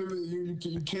kitchen.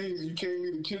 You can't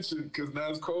leave the kitchen because now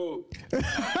it's cold.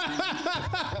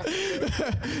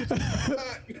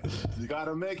 You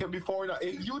gotta make it before now.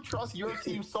 If you trust your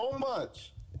team so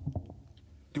much,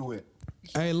 do it.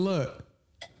 Hey, look.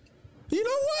 You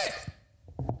know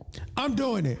what? I'm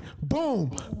doing it. Boom.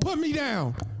 Put me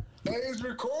down. Hey, it's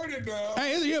recorded now.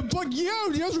 Hey,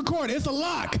 it's recorded. It's a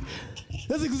lock.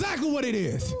 That's exactly what it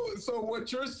is. So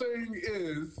what you're saying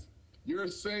is, what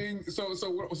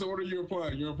are you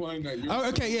applying? You're applying that.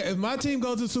 Okay, yeah. If my team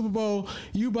goes to the Super Bowl,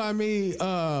 you buy me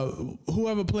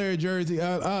whoever player jersey.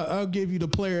 I'll give you the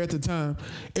player at the time.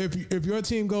 If your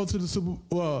team goes to the Super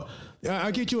Bowl,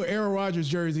 I'll get you an Aaron Rodgers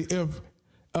jersey. If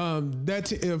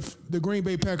the Green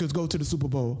Bay Packers go to the Super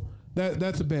Bowl,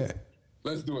 that's a bet.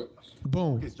 Let's do it.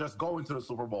 Boom. It's just going to the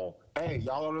Super Bowl. Hey,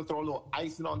 y'all want to throw a little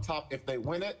icing on top if they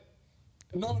win it?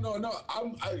 No.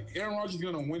 Aaron Rodgers is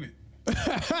gonna win it.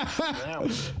 Damn.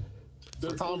 So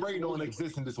Tom Brady don't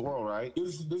exist in this world, right?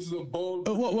 This is a bold.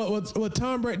 What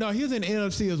Tom Brady? No, he's in the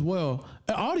NFC as well.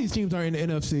 All these teams are in the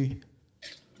NFC.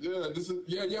 Yeah.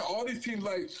 All these teams,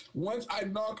 like, once I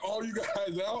knock all you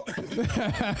guys out,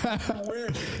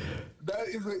 win. That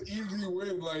is an easy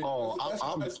win. Like,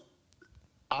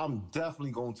 I'm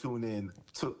definitely gonna tune in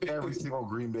to every single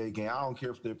Green Bay game. I don't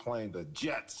care if they're playing the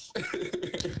Jets.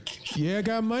 Yeah, I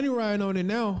got money riding on it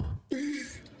now.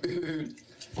 Yes,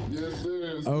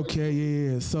 sir. Okay,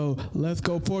 yeah. So let's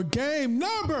go for game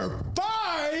number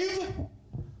 5.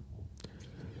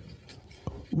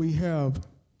 We have.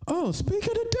 Oh, speak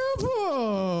of the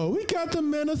devil, we got the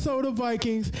Minnesota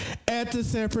Vikings at the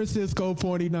San Francisco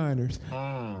 49ers.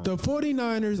 The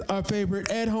 49ers are favored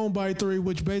at home by 3,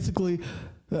 which basically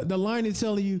the line is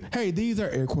telling you, hey, these are,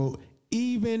 air quote,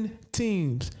 even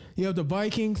teams. You have the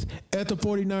Vikings at the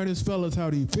 49ers. Fellas, how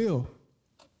do you feel?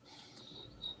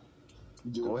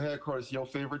 Go ahead, Chris. Your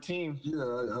favorite team? Yeah,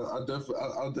 I'll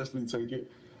definitely take it.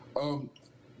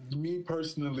 Me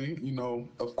personally,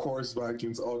 of course,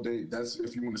 Vikings all day. That's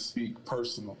if you want to speak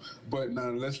personal. But now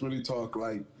let's really talk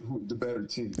like the better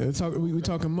team. We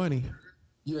talking money.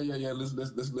 Yeah.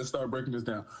 Let's start breaking this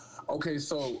down. Okay,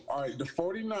 so all right, the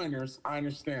 49ers, I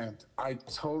understand. I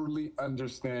totally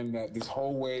understand that this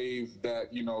whole wave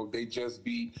that, they just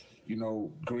beat,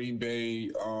 Green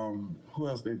Bay, who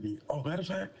else they beat? Oh, matter of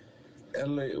fact,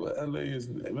 LA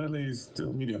is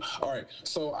still medium. All right,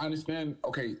 so I understand.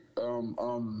 Okay,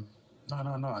 no,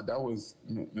 that was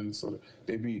Minnesota.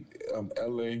 They beat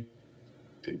LA.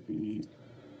 They beat.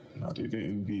 No, they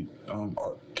didn't beat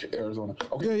Arizona.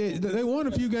 Okay. Yeah. They won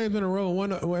a few games in a row.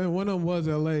 One of them was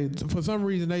LA. For some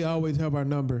reason, they always have our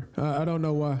number. I don't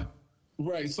know why.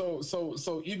 Right. So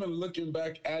even looking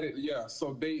back at it, yeah.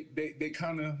 So they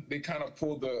kind of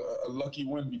pulled a lucky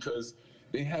win because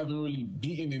they haven't really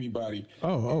beaten anybody.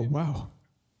 Oh, wow.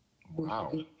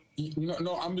 Wow.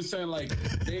 No, I'm just saying, like,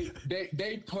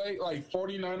 they play like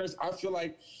 49ers. I feel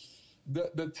like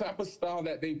the type of style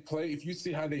that they play, if you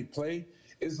see how they play,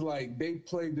 is like they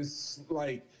play this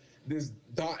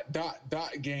dot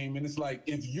game, and it's like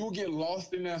if you get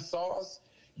lost in that sauce,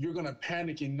 you're gonna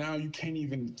panic, and now you can't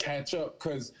even catch up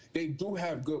because they do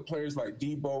have good players like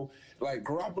Debo, like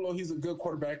Garoppolo. He's a good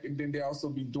quarterback, and then they also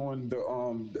be doing the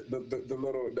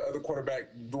other quarterback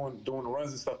doing the runs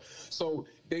and stuff. So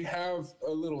they have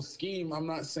a little scheme. I'm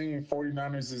not saying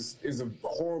 49ers is a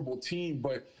horrible team,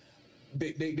 but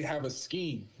they have a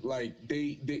scheme. Like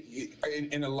they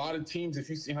in a lot of teams, if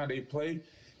you see how they play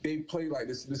like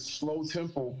this slow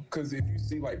tempo. Because if you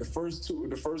see like the first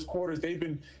quarters, they've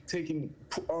been taking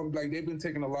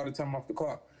a lot of time off the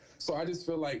clock. So I just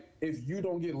feel like if you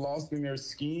don't get lost in their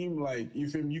scheme, like you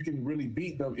can really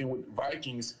beat them. And with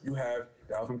Vikings, you have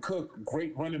Dalvin Cook,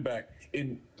 great running back.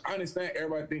 And I understand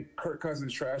everybody think Kirk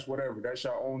Cousins trash, whatever. That's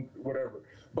your own whatever.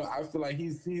 But I feel like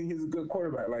he's a good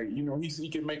quarterback. Like, he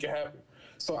can make it happen.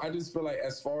 So I just feel like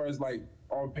as far as like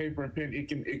on paper and pen, it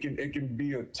can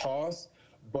be a toss.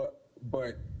 But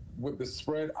with the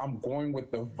spread, I'm going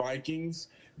with the Vikings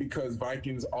because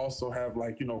Vikings also have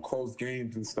like, close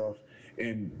games and stuff.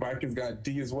 And Vikings got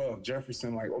D as well.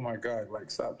 Jefferson, like, oh my God, like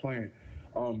stop playing.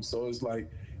 So it's like,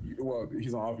 well,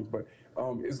 he's on offense, but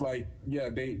it's like, yeah,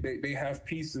 they have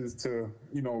pieces to,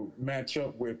 match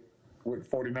up with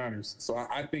 49ers. So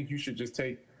I think you should just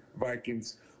take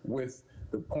Vikings with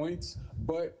the points,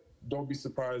 but don't be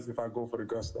surprised if I go for the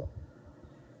gusto.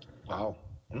 Wow.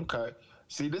 Okay.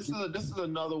 See, this is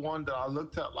another one that I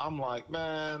looked at. I'm like,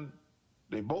 man,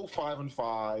 they both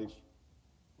 5-5.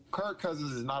 Kirk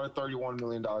Cousins is not a $31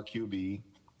 million QB.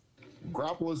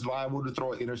 Garoppolo is liable to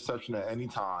throw an interception at any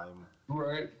time.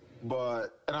 Right.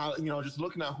 But, and I, just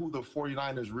looking at who the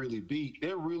 49ers really beat,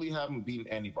 they really haven't beaten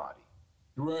anybody.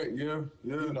 Right. Yeah.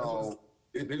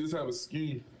 They just have a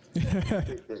scheme. they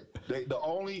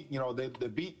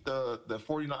beat the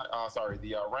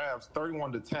Rams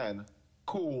 31-10.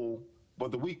 Cool.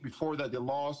 But the week before that, they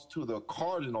lost to the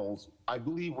Cardinals, I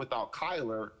believe, without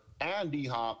Kyler and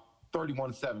D-Hop,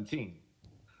 31-17.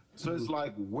 So It's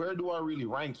like, where do I really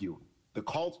rank you? The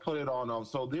Colts put it on them,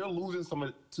 so they're losing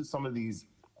to some of these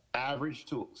average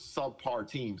to subpar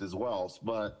teams as well.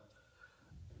 But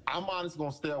I'm honestly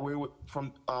gonna stay away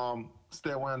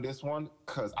on this one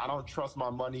because I don't trust my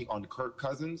money on Kirk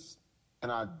Cousins,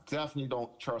 and I definitely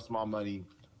don't trust my money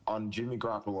on Jimmy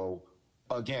Garoppolo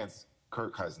against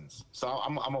Kirk Cousins. So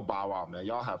I'm a bow out, man.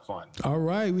 Y'all have fun. All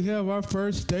right, we have our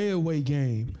first stay away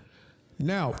game.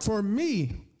 Now, for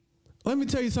me, let me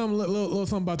tell you something, little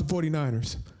something about the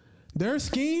 49ers. Their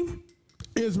scheme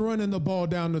is running the ball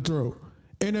down the throat.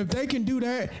 And if they can do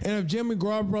that, and if Jimmy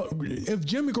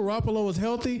Garoppolo is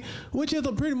healthy, which is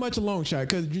pretty much a long shot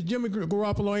because Jimmy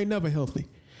Garoppolo ain't never healthy.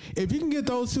 If you can get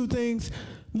those two things,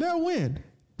 they'll win.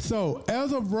 So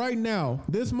as of right now,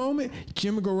 this moment,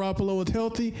 Jimmy Garoppolo is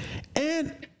healthy.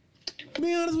 And to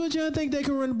be honest with you, I think they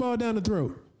can run the ball down the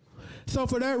throat. So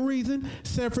for that reason,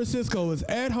 San Francisco is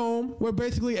at home. We're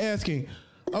basically asking,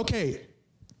 okay,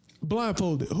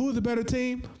 blindfolded, who's the better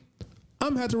team? I'm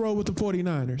going to have to roll with the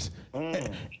 49ers.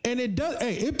 And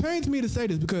it pains me to say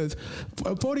this because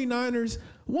 49ers,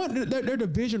 they're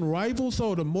division rivals,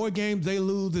 so the more games they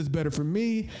lose is better for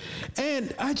me.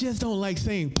 And I just don't like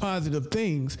saying positive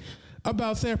things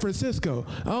about San Francisco.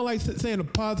 I don't like saying the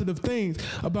positive things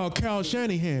about Kyle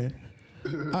Shanahan.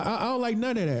 I don't like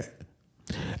none of that.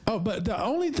 Oh, but the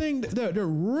only thing that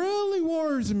really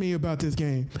worries me about this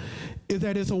game is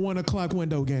that it's a 1 o'clock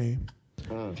window game.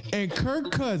 And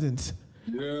Kirk Cousins,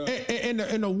 in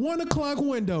the 1 o'clock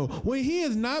window, when he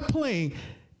is not playing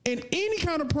in any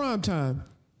kind of prime time,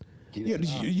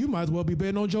 you might as well be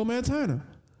betting on Joe Montana.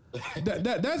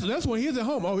 That's when he's at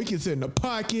home. Oh, he can sit in the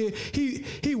pocket.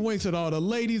 He winks at all the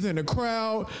ladies in the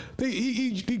crowd.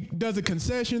 He does a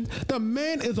concession. The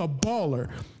man is a baller.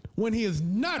 when he is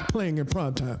not playing in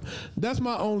prime time. That's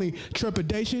my only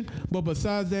trepidation. But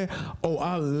besides that,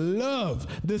 I love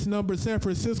this number, San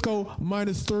Francisco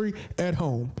 -3 at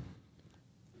home.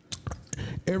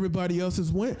 Everybody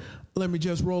else's went. Let me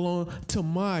just roll on to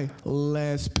my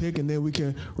last pick, and then we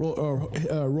can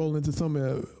roll into some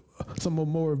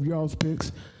more of y'all's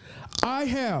picks. I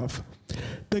have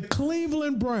the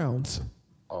Cleveland Browns.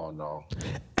 Oh no!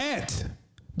 At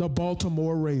the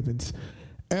Baltimore Ravens.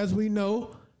 As we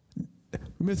know,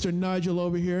 Mr. Nigel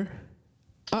over here,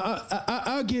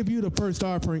 I'll give you the first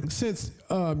offering since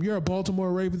you're a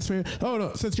Baltimore Ravens fan. Oh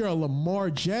no, since you're a Lamar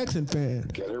Jackson fan.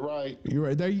 Get it right. You're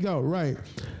right. There you go. Right.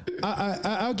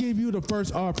 I'll give you the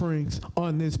first offerings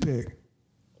on this pick.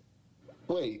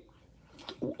 Wait,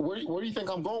 where do you think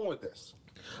I'm going with this?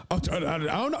 I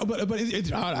don't know, but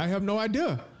I have no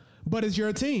idea. But it's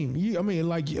your team. You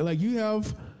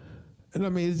have. And I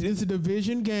mean, it's a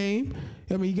division game.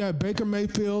 I mean, you got Baker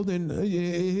Mayfield and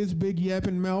his big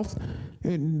yapping mouth,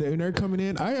 and they're coming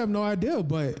in. I have no idea,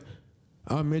 but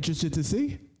I'm interested to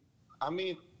see. I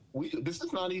mean, this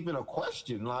is not even a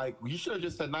question. Like, you should have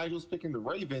just said Nigel's picking the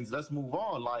Ravens. Let's move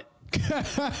on. Like,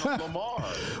 Lamar.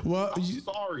 Well, I'm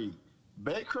sorry.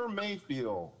 Baker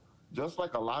Mayfield, just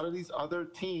like a lot of these other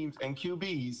teams and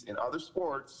QBs in other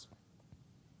sports,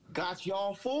 got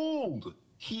y'all fooled.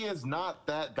 He is not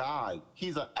that guy.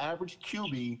 He's an average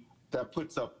QB that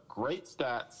puts up great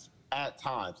stats at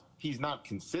times. He's not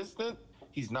consistent.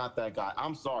 He's not that guy.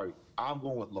 I'm sorry. I'm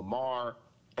going with Lamar.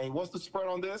 And what's the spread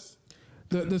on this?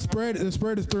 The spread is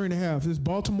 3.5. It's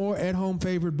Baltimore at home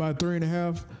favored by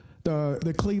 3.5.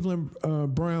 The Cleveland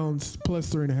Browns plus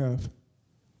 3.5.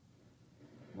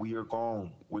 We are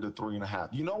going with a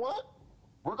 3.5. You know what?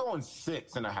 We're going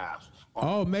 6.5.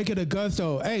 Oh, make it a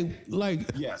gusto. Hey,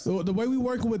 yes. The way we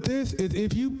work with this is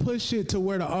if you push it to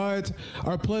where the odds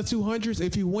are plus 200s,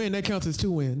 if you win, that counts as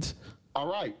 2 wins. All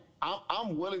right.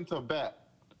 I'm willing to bet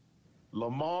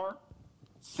Lamar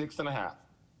 6.5.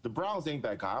 The Browns ain't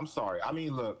that guy. I'm sorry. I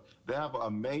mean, look, they have an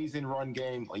amazing run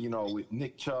game, with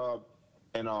Nick Chubb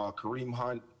and Kareem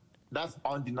Hunt. That's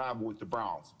undeniable with the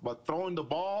Browns. But throwing the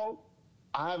ball,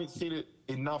 I haven't seen it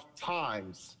enough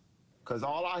times. Because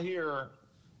all I hear,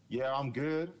 yeah, I'm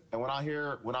good. And when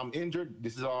I'm injured,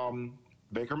 this is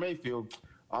Baker Mayfield,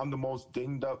 I'm the most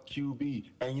dinged up QB.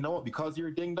 And you know what? Because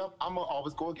you're dinged up, I'm going to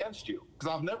always go against you.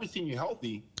 Because I've never seen you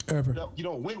healthy. Ever. You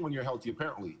don't win when you're healthy,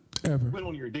 apparently. Ever. You win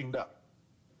when you're dinged up.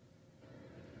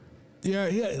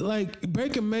 Yeah, like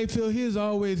Baker Mayfield, he's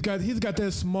got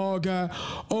that small guy.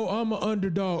 Oh, I'm an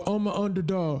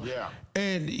underdog. Yeah.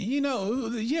 And,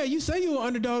 you say you're an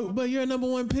underdog, but you're a number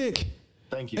 1 pick.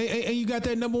 Thank you. And you got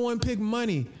that number 1 pick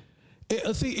money.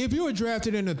 See, if you were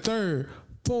drafted in the 3rd,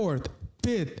 4th,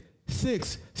 5th,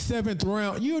 6th, 7th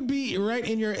round, you would be right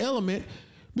in your element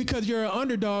because you're an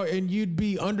underdog and you'd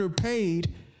be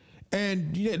underpaid.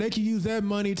 And they can use that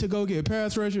money to go get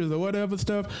pass rushers or whatever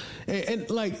stuff. And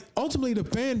ultimately the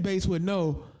fan base would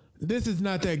know this is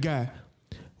not that guy.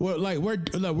 Well,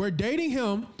 we're dating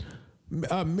him.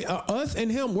 Us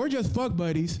and him, we're just fuck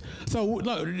buddies. So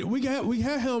we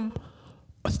have him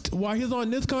while he's on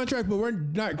this contract, but we're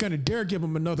not going to dare give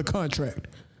him another contract.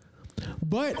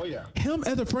 But him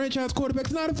as a franchise quarterback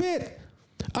is not a fit.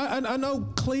 I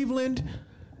know Cleveland,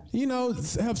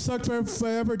 have sucked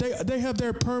forever. They have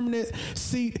their permanent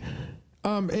seat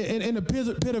in a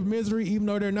pit of misery, even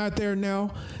though they're not there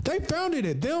now. They founded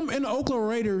it. Them and the Oakland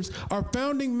Raiders are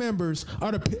founding members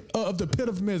of the pit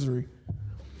of misery.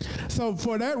 So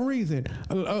for that reason,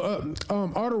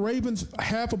 are the Ravens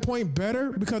half a point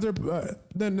better because they're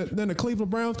than the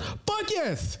Cleveland Browns? Fuck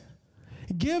yes.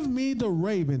 Give me the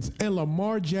Ravens and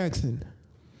Lamar Jackson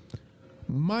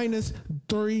minus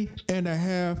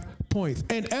 3.5 points.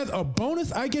 And as a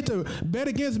bonus, I get to bet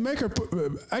against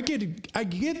I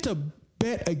get to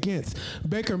bet against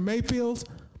Baker Mayfield.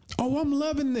 Oh, I'm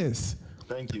loving this.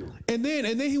 Thank you. And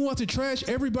then he wants to trash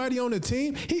everybody on the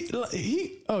team.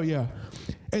 Oh yeah.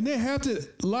 And then half the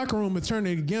locker room is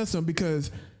turning against him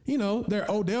because, they're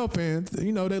Odell fans.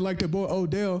 They like their boy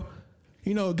Odell.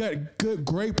 Got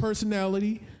great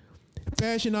personality,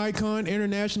 fashion icon,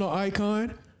 international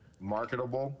icon.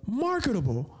 Marketable.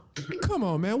 Come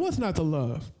on, man. What's not to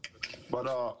love? But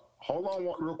hold on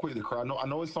real quick, I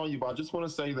know it's on you, but I just want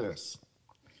to say this.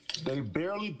 They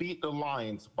barely beat the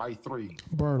Lions by 3.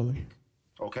 Barely.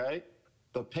 Okay?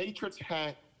 The Patriots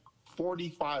had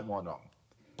 45 on them.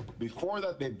 Before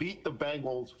that, they beat the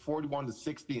Bengals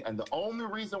 41-16, and the only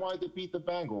reason why they beat the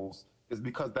Bengals is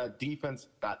because that defense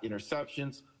got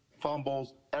interceptions,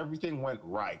 fumbles, everything went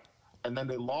right. And then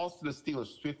they lost to the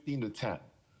Steelers 15-10.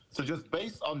 So just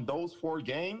based on those 4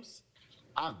 games,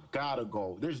 I gotta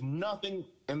go. There's nothing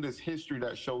in this history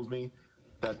that shows me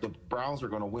that the Browns are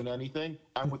going to win anything.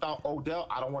 And without Odell,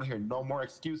 I don't want to hear no more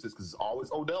excuses because it's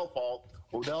always Odell's fault.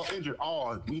 Odell injured.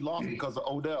 Oh, we lost because of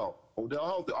Odell. Odell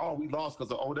healthy. Oh, we lost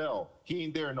because of Odell. He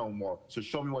ain't there no more. So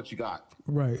show me what you got.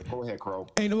 Right. Go ahead, Crow.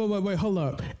 And wait, hold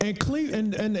up. And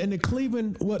the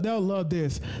Cleveland, they'll love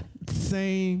this.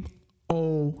 Same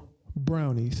old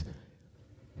Brownies.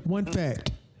 One fact.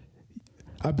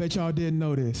 I bet y'all didn't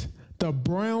know this. The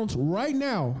Browns right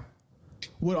now,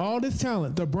 with all this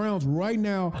talent, the Browns right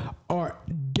now are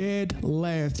dead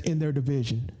last in their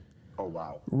division. Oh,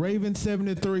 wow. Ravens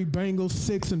 7-3, Bengals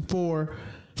 6-4,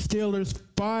 Steelers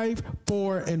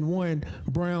 5-4-1,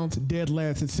 Browns dead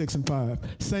last at 6-5.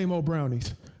 Same old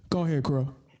Brownies. Go ahead,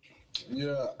 Crow.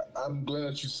 Yeah, I'm glad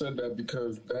that you said that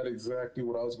because that's exactly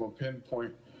what I was going to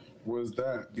pinpoint was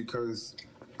that because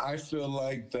I feel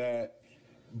like that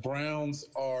Browns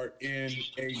are in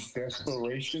a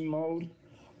desperation mode.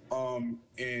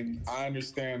 And I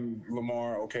understand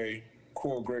Lamar, okay,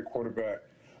 cool, great quarterback.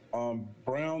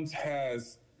 Browns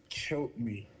has killed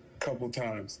me a couple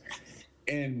times.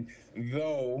 And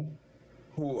though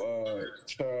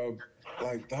Chubb,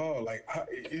 I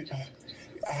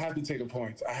have to take the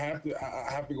points. I have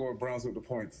to go with Browns with the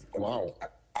points. Wow.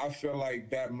 I feel like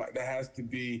that has to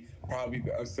be probably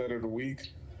the upset of the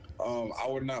week. I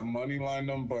would not money line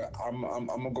them, but I'm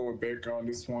gonna go with Baker on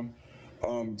this one.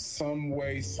 Some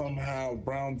way, somehow,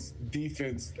 Browns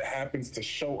defense happens to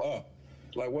show up.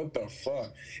 Like, what the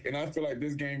fuck? And I feel like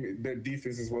this game, their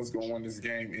defense is what's going to win this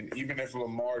game. And even if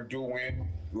Lamar do win,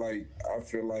 like, I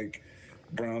feel like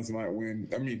Browns might win.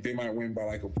 I mean, they might win by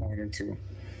like a point or two.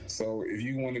 So if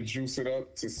you want to juice it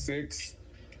up to 6,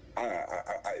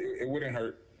 it wouldn't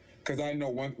hurt. Because I know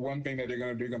one thing that they're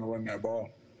going to do, they're going to run that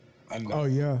ball. I know. Oh,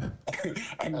 yeah.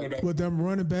 I know that. With them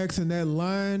running backs in that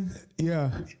line,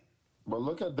 yeah. But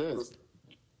look at this.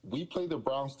 We play the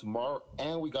Browns tomorrow,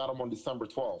 and we got them on December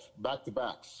 12th,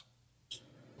 back-to-backs.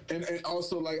 And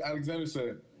also, like Alexander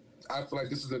said, I feel like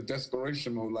this is a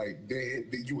desperation mode. Like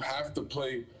you have to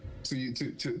play to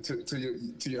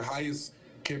your highest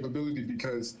capability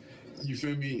because you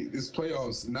feel me. It's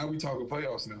playoffs. Now we talking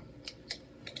playoffs now.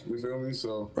 You feel me?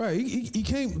 So right, you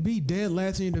can't be dead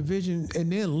last in your division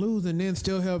and then lose and then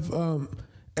still have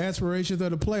aspirations of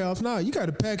the playoffs. No, you got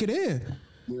to pack it in.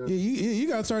 Yeah. You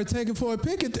got to start taking for a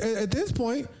pick at this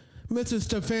point, Mr.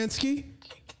 Stefanski.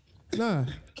 Nah.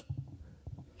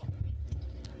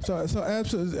 So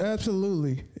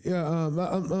absolutely, yeah.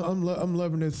 I'm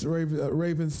loving this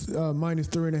Ravens minus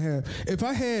 3.5. If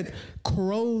I had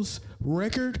Crow's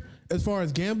record as far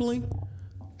as gambling,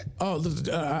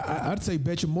 I'd say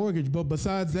bet your mortgage. But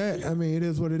besides that, I mean, it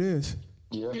is what it is.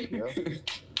 Yeah.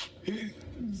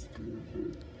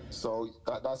 So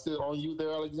that's it on you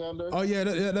there, Alexander? Oh, yeah,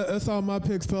 that's all my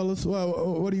picks, fellas.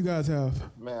 Well, what do you guys have?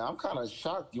 Man, I'm kind of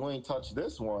shocked you ain't touched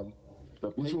this one. The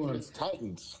Patriots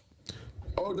Titans.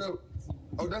 Oh,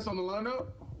 that's on the lineup?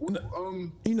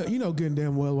 You know good and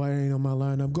damn well why it ain't on my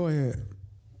lineup. Go ahead.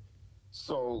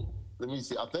 So, let me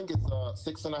see. I think it's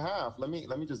 6.5. Let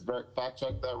me just fact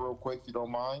check that real quick if you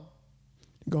don't mind.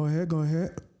 Go ahead.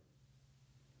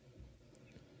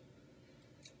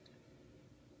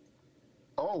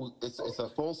 Oh, it's a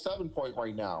full 7 point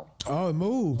right now. Oh, it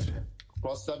moved.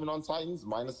 +7 on Titans,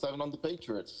 -7 on the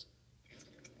Patriots.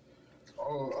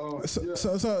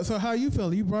 So how you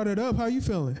feeling? You brought it up. How you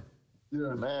feeling?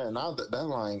 Yeah, man. Now that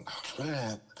line,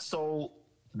 man. So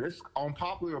this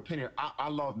unpopular opinion. I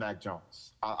love Mac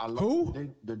Jones. I love who?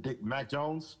 The Mac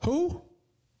Jones. Who? What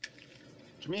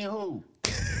you mean who?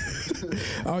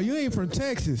 Oh, you ain't from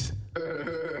Texas.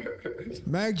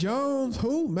 Mac Jones?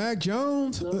 Who? Mac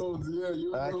Jones?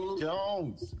 Mac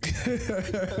Jones.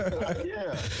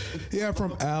 Yeah,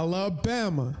 from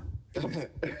Alabama.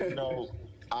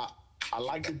 I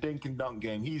like the dink and dunk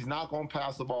game. He's not going to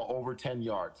pass the ball over 10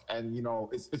 yards. And,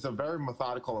 it's a very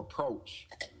methodical approach.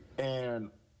 And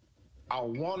I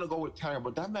want to go with Tanner,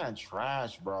 but that man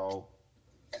trash, bro.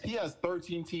 He has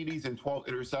 13 TDs and 12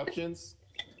 interceptions.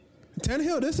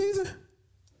 Tannehill this season?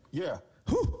 Yeah.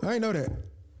 Whew, I ain't know that.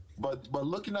 But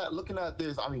looking at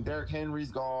this, I mean, Derrick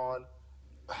Henry's gone.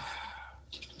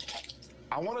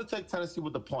 I want to take Tennessee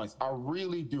with the points. I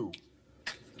really do.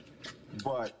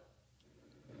 But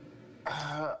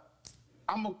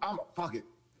fuck it.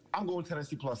 I'm going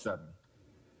Tennessee +7.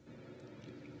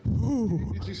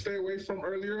 Did you stay away from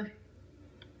earlier?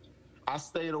 I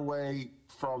stayed away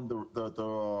from the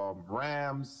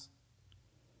Rams.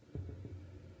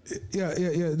 Yeah.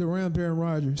 The Rams, Aaron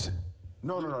Rodgers.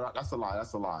 No. That's a lie.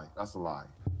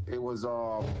 It was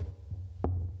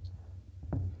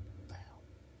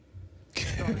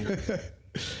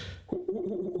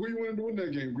who you want to win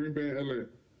that game? Green Bay and LA?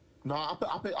 No,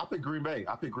 I pick Green Bay.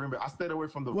 I pick Green Bay. I stayed away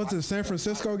from the. What's the San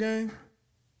Francisco game?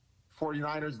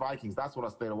 49ers, Vikings. That's what I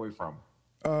stayed away from.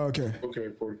 Oh, okay. Okay.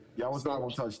 Yeah, I was not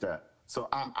gonna touch that. So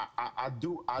I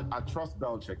trust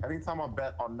Belichick. Anytime I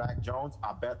bet on Mac Jones,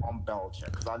 I bet on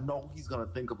Belichick because I know he's gonna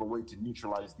think of a way to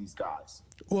neutralize these guys.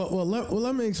 Well,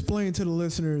 let me explain to the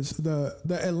listeners the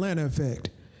Atlanta effect.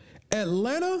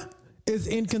 Atlanta is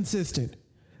inconsistent.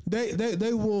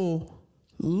 They will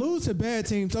lose to bad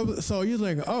teams. So you're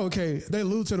like, oh, okay, they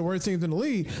lose to the worst teams in the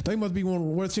league. They must be one of the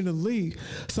worst teams in the league.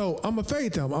 So I'm going to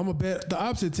fade them. I'm going to bet the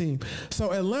opposite team.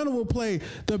 So Atlanta will play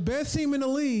the best team in the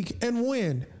league and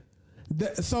win.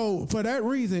 So for that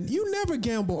reason, you never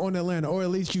gamble on Atlanta, or at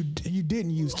least you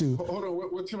didn't used to. Hold on,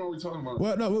 what team are we talking about?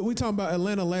 Well, no, we're talking about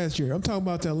Atlanta last year. I'm talking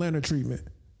about the Atlanta treatment.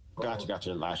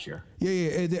 Gotcha. Last year.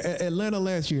 Yeah. Atlanta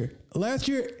last year. Last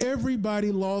year,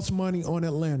 everybody lost money on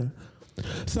Atlanta.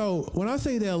 So when I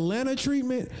say the Atlanta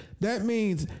treatment, that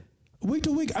means week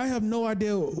to week, I have no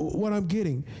idea what I'm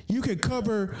getting. You could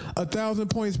cover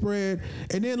 1,000-point spread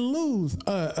and then lose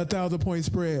a 1,000-point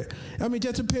spread. I mean,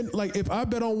 just depend. Like if I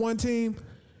bet on one team,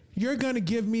 you're gonna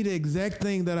give me the exact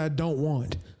thing that I don't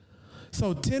want.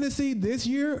 So Tennessee this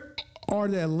year are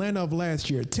the Atlanta of last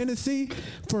year. Tennessee,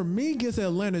 for me, gets the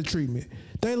Atlanta treatment.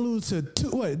 They lose to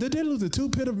Did they lose to two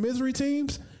pit of misery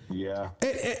teams? Yeah.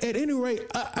 At any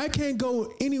rate, I can't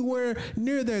go anywhere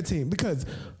near that team because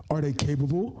are they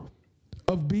capable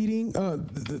of beating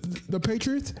the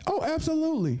Patriots? Oh,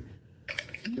 absolutely.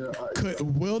 Yeah.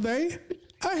 Will they?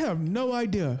 I have no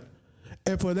idea.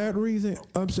 And for that reason,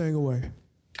 I'm staying away.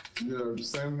 Yeah, the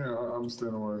same here. I'm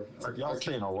staying away. Y'all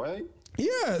staying away?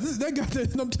 Yeah, that got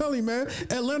this. I'm telling you, man.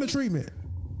 Atlanta treatment.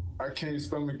 I can't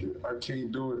stomach it. I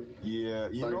can't do it. Yeah,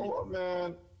 you know what,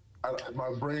 man? My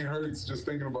brain hurts just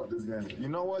thinking about this game. You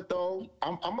know what, though?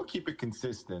 I'm going to keep it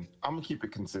consistent.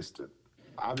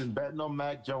 I've been betting on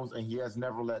Mac Jones, and he has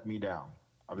never let me down.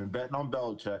 I've been betting on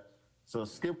Belichick. So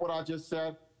skip what I just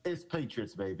said. It's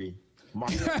Patriots, baby. And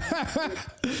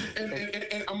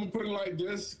I'm gonna put it like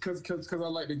this, cause I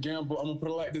like to gamble. I'm gonna put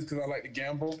it like this, cause I like to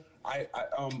gamble.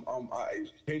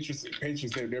 Patriots,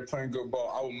 they're playing good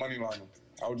ball. I would money line them.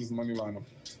 I would just money line them.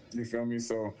 You feel me?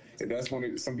 So if that's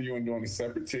something you want to do on a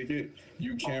separate ticket,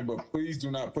 you can. But please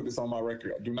do not put this on my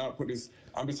record. Do not put this.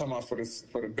 I'm just talking about for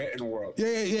the betting world. Yeah,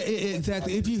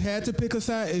 exactly. If you had to pick a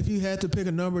side, if you had to pick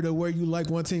a number to where you like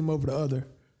one team over the other.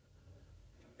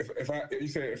 If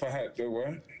I had to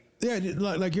what? Yeah,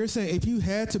 like you're saying, if you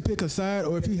had to pick a side,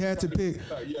 or if you had to pick,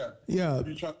 yeah. If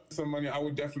you try to put some money, I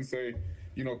would definitely say,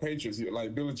 Patriots,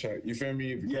 like Belichick. You feel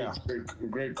me? Yeah,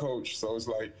 great coach. So it's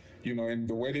like, and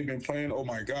the way they've been playing. Oh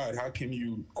my God, how can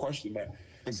you question that?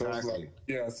 Exactly. So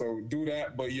it's like, so do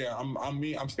that. But yeah,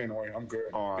 I'm staying away. I'm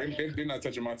good. All right. They're not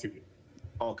touching my ticket.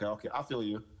 Okay, I feel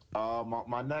you.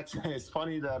 My next, it's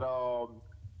funny that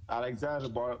Alexander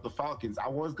brought up the Falcons. I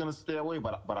was gonna stay away,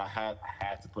 but I had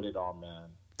to put it on, man.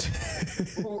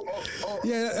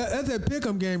 Yeah, that's that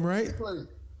pick'em game, right?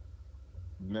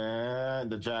 Man,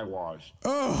 the Jaguars.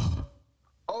 Oh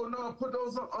no, put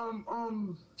those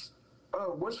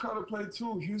what's kind of play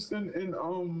too? Houston and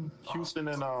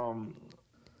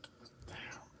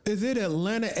Is it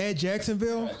Atlanta at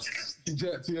Jacksonville?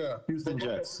 Jets, yeah. Houston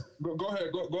Jets. Go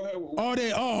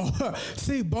ahead.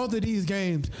 See, both of these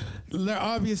games, they're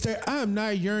obvious. I am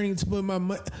not yearning to put my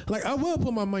money. Like, I will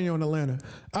put my money on Atlanta.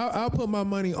 I'll put my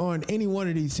money on any one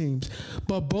of these teams.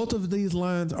 But both of these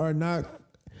lines are not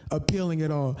appealing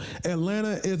at all.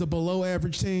 Atlanta is a below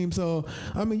average team. So,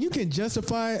 I mean, you can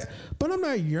justify it, but I'm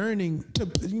not yearning to,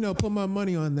 put my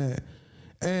money on that.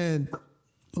 And,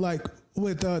 like,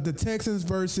 with the Texans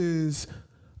versus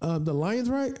the Lions,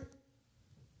 right?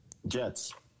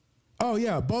 Jets. Oh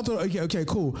yeah, both of okay,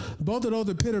 cool. Both of those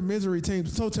are pit of misery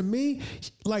teams. So to me,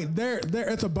 like they're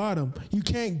at the bottom. You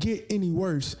can't get any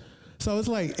worse. So it's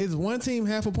like, is one team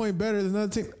half a point better than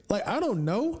another team? Like, I don't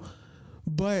know,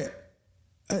 but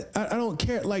I don't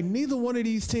care. Like, neither one of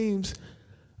these teams,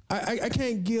 I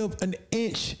can't give an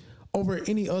inch over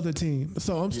any other team.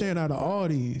 So I'm staying out of all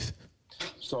these.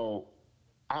 So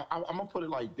I'm gonna put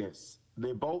it like this.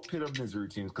 They both pit of misery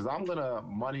teams because I'm gonna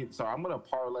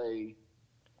parlay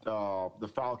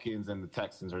the Falcons and the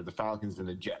Texans, or the Falcons and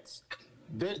the Jets.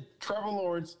 Trevor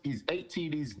Lawrence, he's 8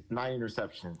 TDs, 9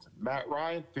 interceptions. Matt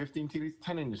Ryan, 15 TDs,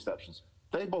 10 interceptions.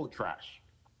 They both trash.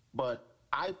 But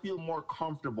I feel more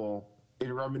comfortable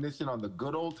in reminiscing on the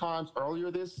good old times earlier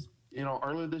this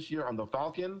year on the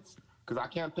Falcons, because I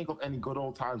can't think of any good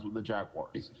old times with the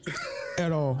Jaguars.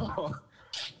 At all.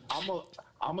 I'm going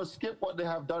to skip what they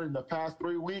have done in the past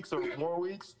 3 weeks or 4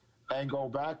 weeks and go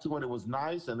back to when it was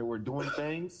nice and they were doing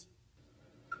things.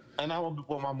 And I will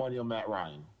put my money on Matt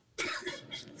Ryan.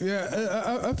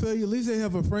 Yeah, I feel you. At least they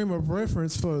have a frame of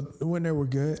reference for when they were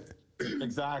good.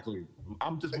 Exactly.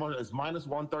 I'm just wondering, it's minus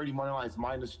 130 money line, it's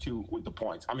 -2 with the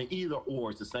points. I mean, either or,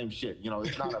 it's the same shit. You know,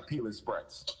 it's not appealing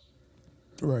spreads.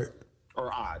 Right.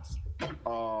 Or odds.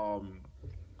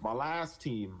 My last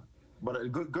team, but a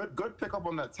good pickup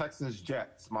on that Texans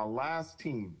Jets. My last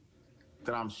team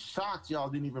that I'm shocked y'all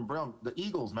didn't even bring the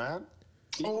Eagles, man.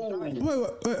 Wait,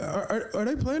 are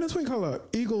they playing this week? Hold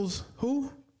up. Eagles,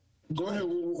 who? Go ahead.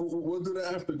 We'll do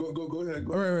that after. Go ahead.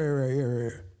 Go.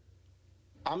 Right.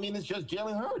 I mean, it's just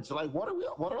Jalen Hurts. Like,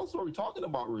 what else are we talking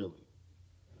about, really?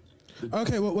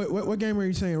 Okay, what game are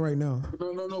you saying right now?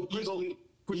 No. Push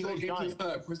that game to the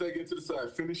side. Push that game to the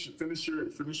side.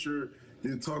 Finish your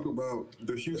you talk about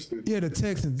the Houston. Yeah, the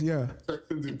Texans. Yeah.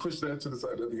 Texans, and push that to the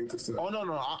side. That game to the side. Oh no,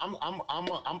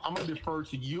 I'm gonna defer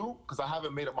to you because I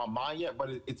haven't made up my mind yet.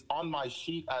 But it's on my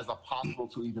sheet as a possible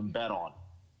to even bet on.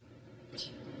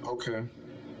 Okay.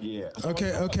 Yeah.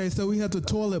 Okay. So we have the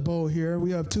toilet bowl here.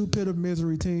 We have two pit of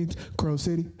misery teams. Crow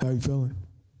City. How you feeling?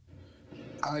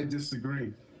 I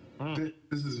disagree.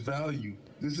 This is value.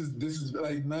 This is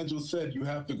like Nigel said. You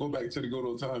have to go back to the good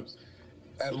old times.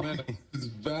 Atlanta is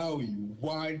value.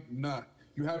 Why not?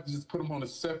 You have to just put them on a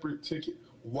separate ticket.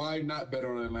 Why not bet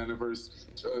on Atlanta versus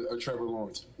Trevor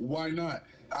Lawrence? Why not?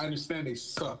 I understand they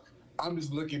suck. I'm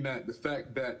just looking at the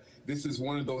fact that this is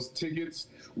one of those tickets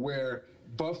where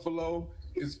Buffalo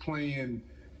is playing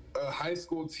a high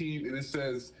school team and it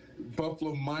says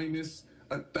Buffalo minus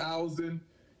 1,000.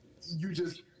 You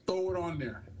just throw it on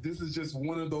there. This is just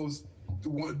one of those.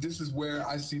 This is where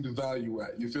I see the value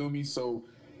at. You feel me? So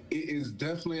it is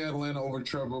definitely Atlanta over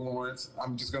Trevor Lawrence.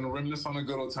 I'm just going to reminisce on the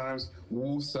good old times.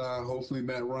 Woosah, hopefully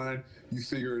Matt Ryan, you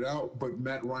figure it out. But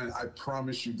Matt Ryan, I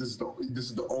promise you, this is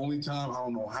the only time, I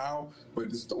don't know how, but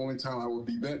this is the only time I will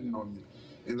be betting on you.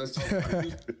 And let's talk about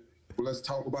let's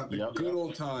talk about the good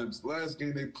old times. Last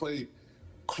game they played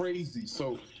crazy.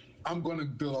 So I'm going to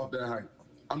build off that hype.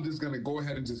 I'm just going to go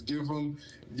ahead and just give them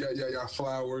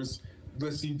flowers.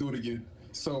 Let's see him do it again.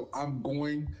 So I'm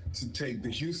going to take the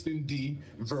Houston D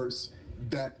versus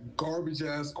that garbage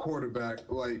ass quarterback.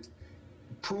 Like,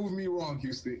 prove me wrong,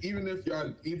 Houston. Even if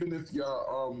y'all,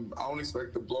 I don't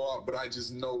expect the blowout, but I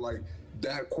just know like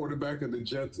that quarterback of the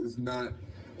Jets is not.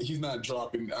 He's not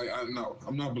dropping. I know.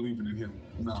 I'm not believing in him.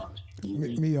 Nah.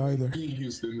 Me either.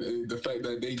 Houston. The fact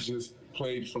that they just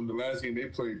played from the last game they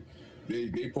played,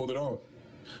 they pulled it off.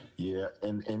 Yeah,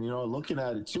 and you know, looking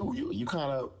at it too, you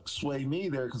kind of sway me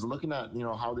there because looking at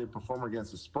how they perform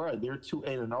against the spread, they're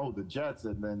 2-8-0, the Jets,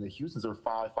 and then the Houston's are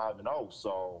 5-5-0.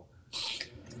 So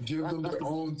give them their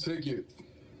own ticket.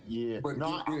 Yeah, but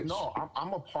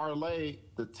I'm a parlay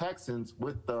the Texans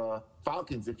with the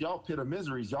Falcons. If y'all pit of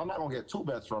miseries, y'all not gonna get two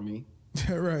bets from me.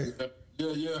 Right.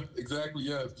 Yeah, exactly.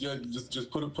 Yeah.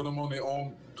 Just put them on their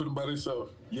own. Put them by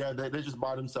themselves. Yeah, they just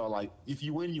by themselves. Like if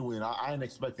you win, you win. I ain't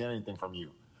expecting anything from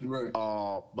you. Right.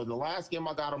 But the last game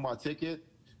I got on my ticket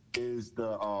is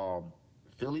the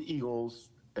Philly Eagles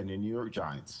and the New York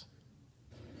Giants,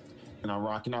 and I'm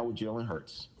rocking out with Jalen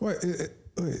Hurts. Wait,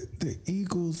 the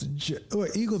Eagles?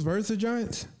 Eagles versus the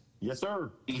Giants? Yes,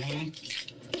 sir.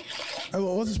 Mm-hmm.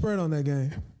 What's the spread on that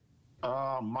game?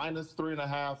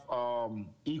 -3.5.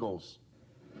 Eagles.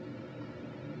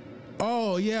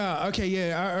 Oh yeah, okay,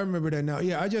 yeah, I remember that now.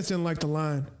 Yeah, I just didn't like the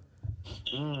line.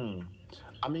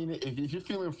 I mean, if you're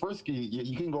feeling frisky,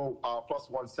 you can go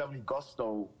 +170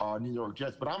 gusto New York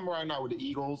Jets. But I'm right now with the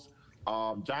Eagles.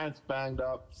 Giants banged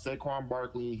up. Saquon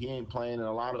Barkley, he ain't playing, and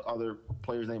a lot of other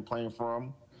players ain't playing for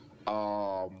him.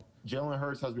 Jalen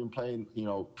Hurts has been playing,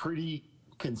 pretty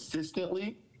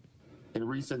consistently in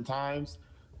recent times.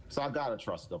 So I gotta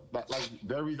trust him. Like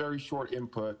very, very short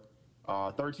input.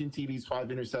 13 TDs, 5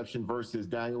 interceptions versus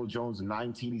Daniel Jones,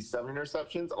 9 TDs, 7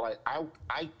 interceptions. Like I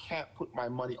can't put my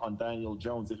money on Daniel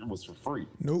Jones if it was for free.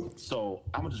 Nope. So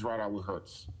I'm gonna just ride out with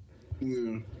Hurts.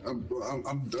 Yeah,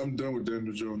 I'm done with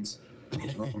Daniel Jones.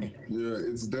 Yeah,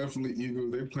 it's definitely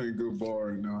Eagles. They playing good ball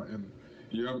right now, and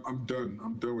yeah, I'm done.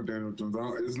 I'm done with Daniel Jones.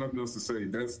 There's nothing else to say.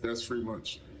 That's free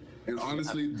lunch. And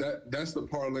honestly, that's the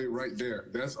parlay right there.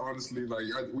 That's honestly like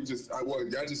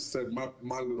I just said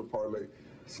my little parlay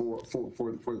for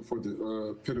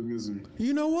the pit of misery.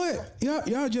 You know what?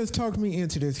 Y'all just talked me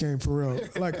into this game for real.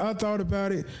 Like I thought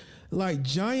about it. Like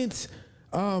Giants.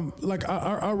 Like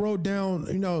I wrote down,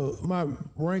 my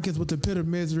rankings with the pit of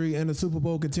misery and the Super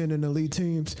Bowl contending elite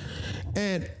teams,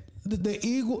 and the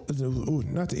Eagles,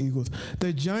 not the Eagles,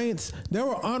 the Giants. They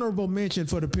were honorable mention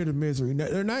for the pit of misery.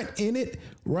 They're not in it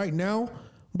right now,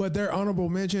 but they're honorable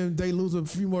mention. They lose a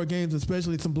few more games,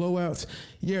 especially some blowouts.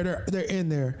 Yeah, they're in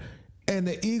there. And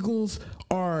the Eagles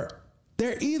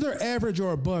they're either average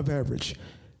or above average.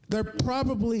 They're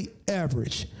probably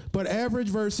average, but average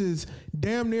versus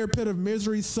damn near pit of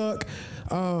misery suck.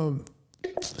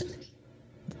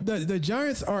 The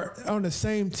Giants are on the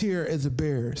same tier as the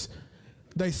Bears.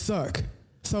 They suck.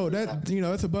 So that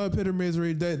that's above pit of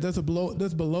misery. That's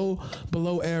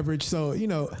below average. So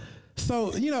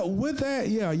with that,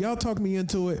 yeah, y'all talk me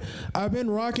into it. I've been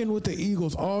rocking with the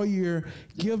Eagles all year.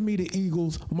 Give me the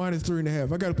Eagles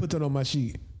 -3.5. I got to put that on my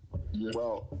sheet. Yeah.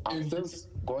 Well,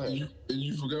 go ahead.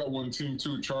 You forgot one team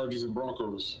too, Chargers and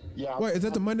Broncos. Yeah. Wait, is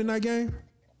that the Monday night game?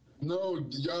 No,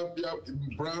 y'all,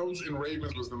 Browns and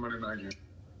Ravens was the Monday night game.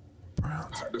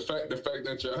 Browns. The fact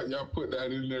that y'all put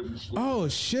that in there before. Oh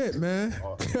shit, man.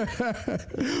 Well,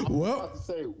 I was about to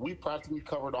say we practically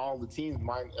covered all the teams,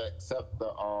 except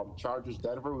the Chargers,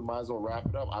 Denver. We might as well wrap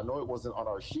it up. I know it wasn't on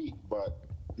our sheet, but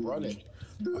run it.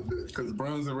 Because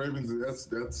Browns and Ravens,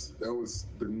 that was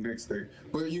the next thing.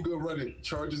 But you go run it.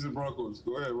 Chargers and Broncos.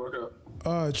 Go ahead, work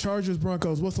out. Chargers,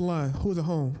 Broncos. What's the line? Who's at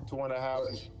home?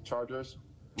 2.5. Chargers.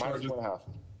 -2.5.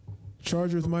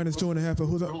 Chargers -2.5. And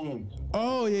who's at home?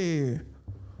 Oh yeah.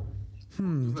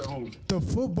 Who's at home? The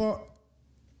football.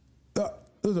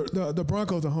 The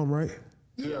Broncos at home, right?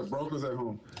 Yeah, Broncos at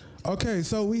home. Okay,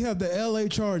 so we have the LA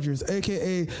Chargers,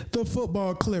 aka the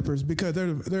football Clippers, because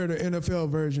they're the NFL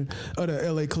version of the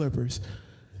LA Clippers.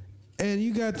 And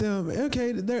you got them.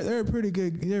 Okay, they're a pretty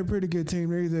good. They're a pretty good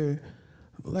team. They're either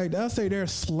I'll say they're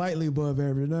slightly above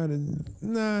average.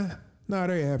 They're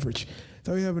average.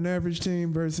 So we have an average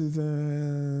team versus.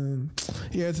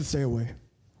 It's a stay away.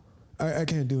 I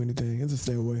can't do anything. It's a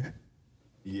stay away.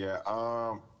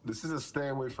 Yeah. This is a stay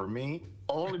away for me,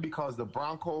 only because the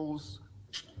Broncos.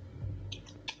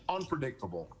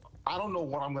 Unpredictable. I don't know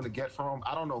what I'm going to get from them.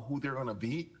 I don't know who they're going to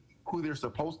beat, who they're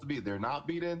supposed to beat, they're not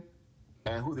beaten,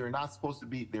 and who they're not supposed to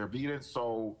beat, they're beaten.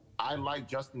 So I like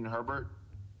Justin Herbert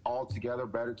altogether,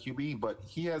 better QB, but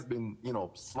he has been,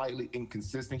 slightly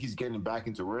inconsistent. He's getting back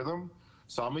into rhythm.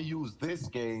 So I'm going to use this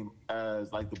game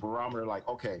as like the barometer, like,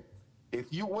 okay,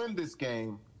 if you win this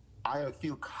game, I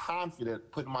feel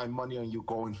confident putting my money on you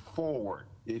going forward.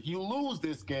 If you lose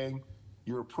this game,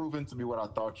 you're proven to be what I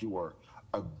thought you were.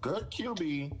 A good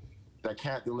QB that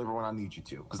can't deliver when I need you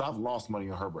to, because I've lost money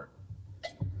on Herbert.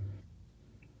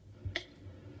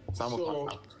 So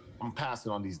I'm passing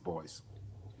on these boys.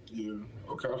 Yeah.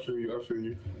 Okay, I feel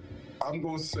you. I'm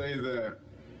gonna say that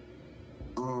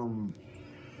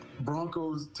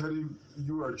Broncos, Teddy,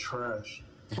 you are trash.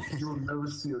 You will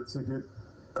never see a ticket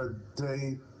a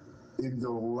day in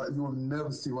your life. You will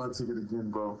never see my ticket again,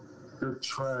 bro. You're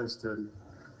trash, Teddy.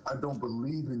 I don't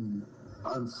believe in you.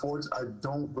 Unfortunately, I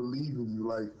don't believe in you.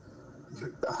 Like,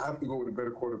 I have to go with a better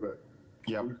quarterback.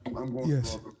 Yep. I'm going.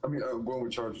 Yes. I'm going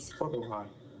with Chargers. Fuck Ohio.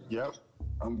 Yep.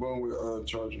 I'm going with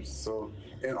Chargers. So,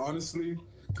 and honestly,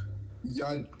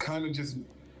 y'all kind of just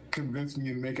convinced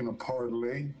me in making a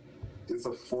parlay. It's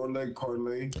a 4-leg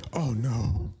parlay. Oh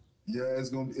no. Yeah, it's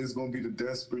gonna be the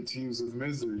desperate teams of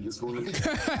misery. It's gonna be,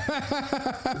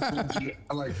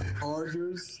 I like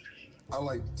Chargers. I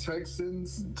like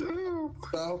Texans,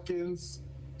 Falcons,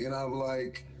 and I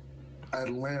like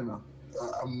Atlanta.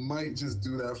 I might just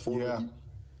do that for you.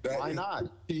 Why not?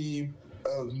 The team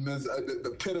of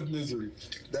the pit of misery.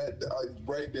 That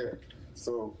right there.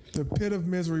 So the pit of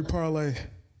misery parlay.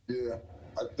 Yeah,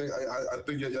 I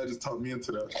think y'all just talked me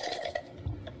into that.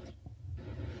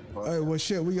 Hey, well,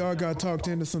 shit, we all got talked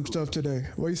into some stuff today.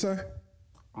 What you say?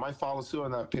 I might follow suit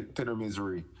on that pit of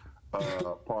misery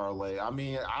parlay. I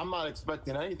mean, I'm not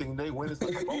expecting anything. They win, it's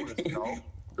like a bonus,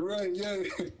 Right, yeah.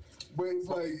 But it's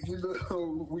like,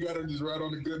 we got to just ride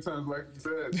on the good times, like you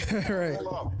said. Right.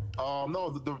 Hold up. No,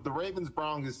 the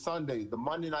Ravens-Browns is Sunday. The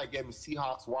Monday night game is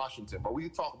Seahawks-Washington, but we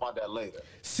can talk about that later.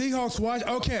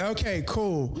 Okay,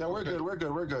 cool. Yeah, we're good.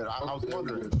 I was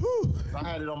wondering. I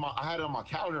had it on my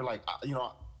calendar, like,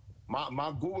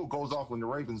 my Google goes off when the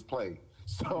Ravens play.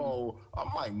 So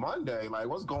I'm like, Monday, like,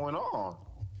 what's going on?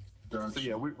 Gotcha. So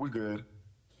yeah, we're good.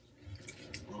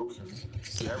 Okay.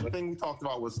 Yeah, everything we talked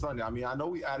about was Sunday. I mean, I know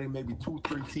we added maybe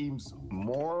 2-3 teams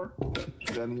more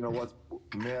than what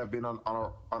may have been on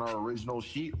our original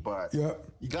sheet, but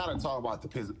you got to talk about the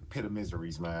pit of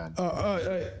miseries, man.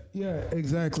 Yeah,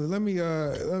 exactly. Let me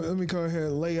go ahead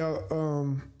and lay out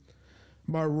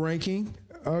my ranking.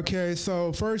 Okay,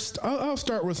 so first I'll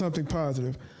start with something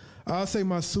positive. I'll say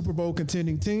my Super Bowl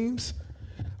contending teams.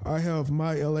 I have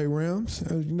my LA Rams.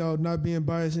 Not being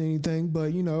biased or anything,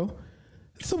 but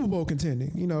Super Bowl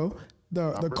contending.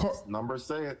 Numbers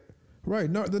say it. Right.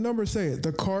 No, the numbers say it.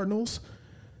 The Cardinals,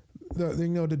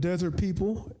 the Desert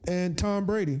People, and Tom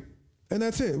Brady. And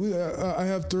that's it. I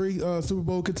have three Super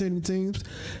Bowl contending teams,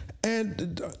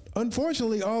 and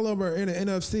unfortunately, all of them are in the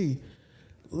NFC.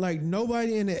 Like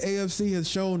nobody in the AFC has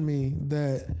shown me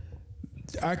that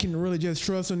I can really just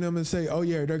trust in them and say, "Oh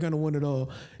yeah, they're going to win it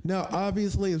all." Now,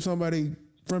 obviously, if somebody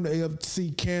from the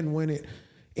AFC can win it,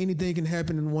 anything can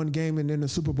happen in one game and then the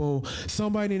Super Bowl.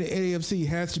 Somebody in the AFC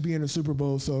has to be in the Super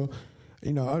Bowl. So,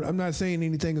 I'm not saying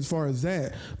anything as far as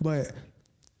that, but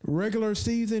regular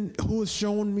season, who has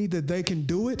shown me that they can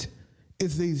do it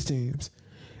is these teams.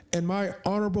 And my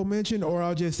honorable mention, or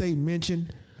I'll just say mention,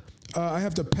 I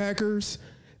have the Packers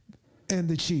and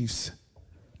the Chiefs.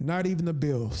 Not even the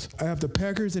Bills. I have the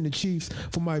Packers and the Chiefs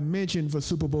for my mention for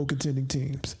Super Bowl contending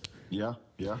teams. Yeah.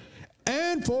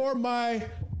 And for my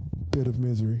bit of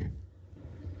misery,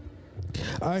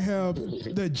 I have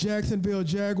the Jacksonville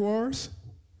Jaguars,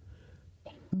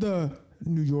 the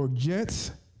New York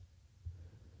Jets,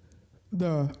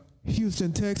 the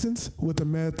Houston Texans with the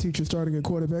math teacher starting at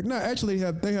quarterback. No, actually,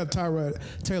 they have Tyrod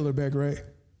Taylor back, right?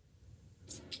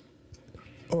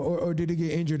 Or did he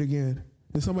get injured again?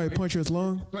 Did somebody punch his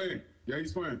lung? Playing. Yeah,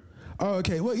 he's playing. Oh,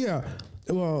 okay. Well, yeah.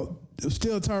 Well,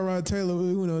 still Tyrod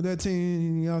Taylor. That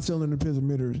team, y'all still in the pit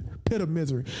of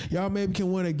misery. Y'all maybe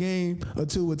can win a game or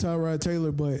two with Tyrod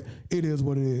Taylor, but it is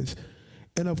what it is.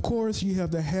 And of course, you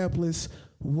have the hapless,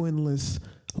 winless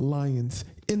Lions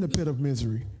in the pit of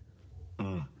misery.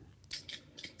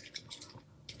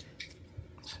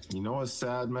 You know what's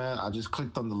sad, man? I just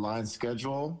clicked on the Lions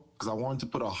schedule because I wanted to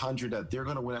put 100 that they're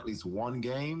going to win at least one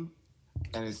game.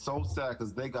 And it's so sad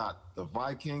because they got the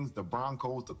Vikings, the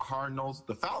Broncos, the Cardinals,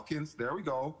 the Falcons. There we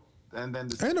go. And then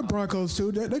the Broncos,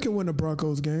 too. They can win the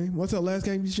Broncos game. What's that last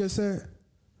game you just said?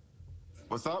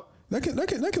 What's up? They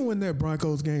can win that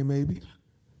Broncos game, maybe.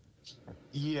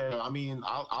 Yeah, I mean,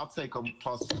 I'll take them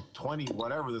plus 20,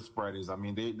 whatever the spread is. I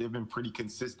mean, they've been pretty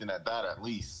consistent at that, at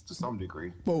least, to some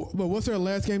degree. But what's their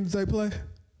last game that they play?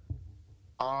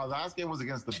 Last game was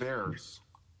against the Bears.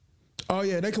 Oh,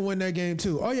 yeah, they can win that game,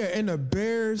 too. Oh, yeah, and the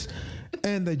Bears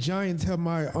and the Giants have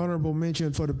my honorable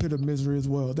mention for the pit of misery as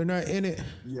well. They're not in it,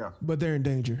 but they're in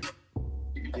danger.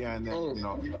 Yeah, and then,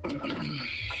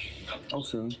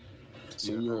 Okay.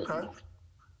 So, okay.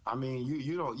 I mean,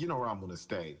 you know where I'm going to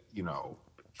stay.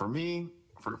 For me,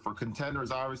 for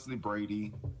contenders, obviously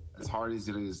Brady, as hard as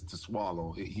it is to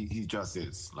swallow, he just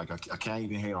is. Like, I can't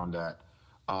even hate on that.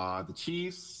 The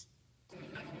Chiefs,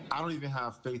 I don't even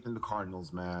have faith in the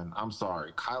Cardinals, man. I'm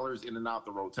sorry. Kyler's in and out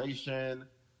the rotation.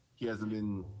 He hasn't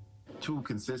been too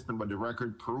consistent, but the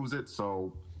record proves it.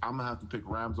 So I'm going to have to pick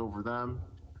Rams over them.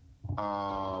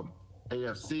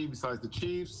 AFC, besides the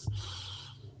Chiefs,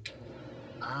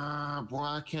 boy,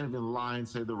 I can't even lie and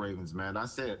say the Ravens, man.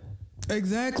 That's it.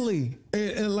 Exactly.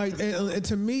 And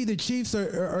to me, the Chiefs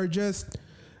are just,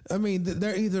 I mean,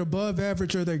 they're either above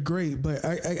average or they're great, but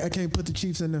I can't put the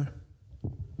Chiefs in there.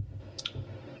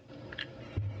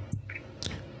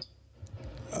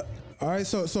 All right,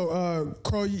 so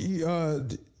Carl, do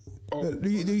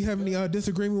you have any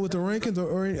disagreement with the rankings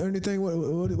or anything?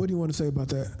 What do you want to say about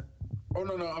that? Oh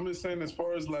no, I'm just saying as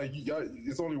far as like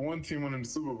it's only one team winning the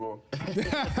Super Bowl.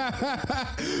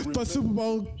 But Super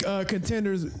Bowl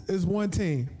contenders is one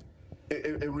team.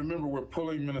 And remember, we're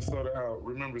pulling Minnesota out.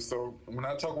 Remember, so when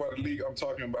I talk about the league, I'm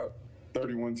talking about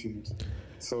 31 teams.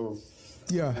 So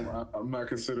yeah, I'm not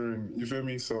considering. You feel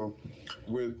me? So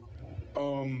with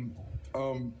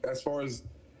as far as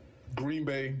Green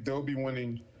Bay, they'll be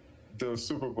winning the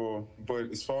Super Bowl.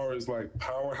 But as far as like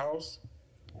powerhouse,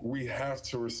 we have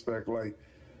to respect. Like,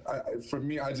 for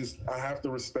me, I have to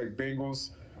respect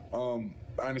Bengals. I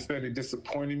understand they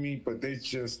disappointed me, but they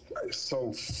just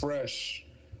so fresh.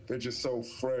 They're just so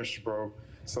fresh, bro.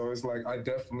 So it's like I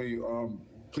definitely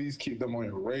please keep them on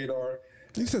your radar.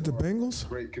 You said the Bengals?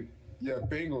 Great, yeah,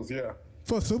 Bengals, yeah.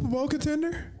 For a Super Bowl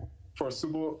contender? For a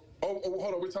Super Bowl. Oh,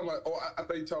 hold on. We're talking about. I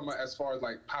thought you were talking about as far as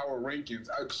like power rankings.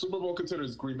 Super Bowl contender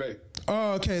is Green Bay.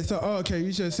 Oh, okay. So,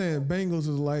 you just saying Bengals is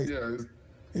like.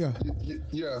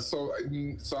 Yeah. So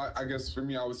I guess for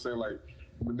me, I would say like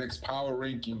the next power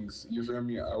rankings. You feel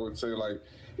me? I would say like,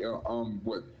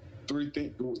 three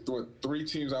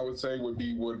teams I would say would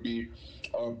be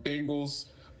Bengals.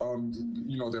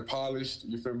 They're polished.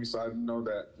 You feel me? So I know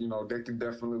that they can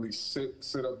definitely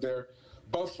sit up there.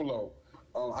 Buffalo.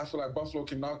 I feel like Buffalo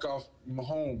can knock off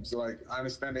Mahomes. Like, I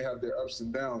understand they have their ups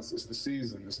and downs. It's the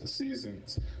season. It's the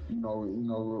seasons.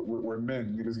 We're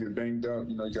men. Niggas get banged up.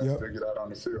 You got to get out on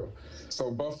the field.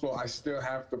 So Buffalo, I still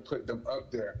have to put them up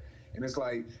there. And it's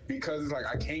like, because it's like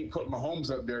I can't put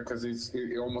Mahomes up there because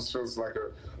it almost feels like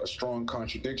a strong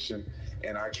contradiction.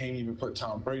 and I can't even put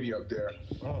Tom Brady up there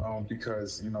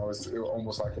because it's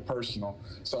almost like a personal.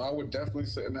 So I would definitely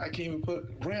say, and I can't even put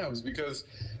Rams because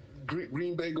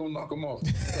Green Bay gonna knock them off.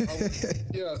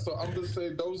 So I'm just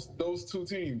saying those two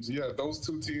teams. Yeah, those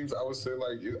two teams. I would say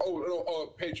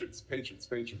Patriots.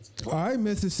 All right,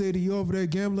 Mr. City, you over there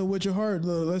gambling with your heart.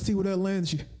 Let's see where that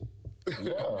lands you.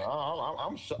 Yeah,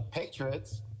 I'm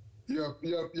Patriots. Yeah,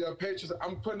 Patriots.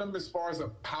 I'm putting them as far as a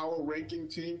power ranking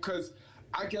team because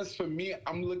I guess for me,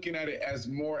 I'm looking at it as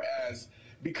more as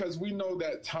because we know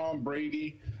that Tom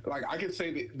Brady, like I could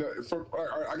say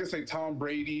I could say Tom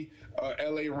Brady,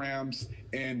 LA Rams,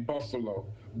 and Buffalo.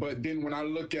 But then when I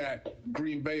look at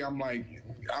Green Bay, I'm like,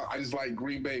 I just like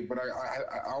Green Bay, but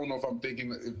I don't know if I'm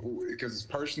thinking because it's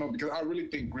personal because I really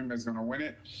think Green Bay's gonna win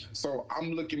it. So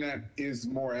I'm looking at is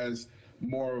more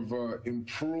of a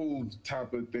improved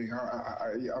type of thing.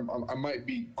 I might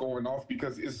be going off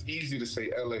because it's easy to say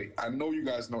LA. I know you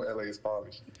guys know LA is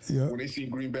polished. Yeah. When they see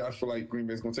Green Bay, I feel like Green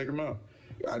Bay's gonna take them out.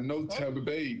 I know Tampa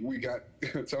Bay, we got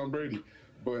Tom Brady,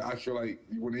 but I feel like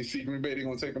when they see Green Bay, they're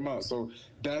gonna take them out. So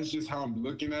that's just how I'm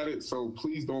looking at it. So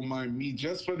please don't mind me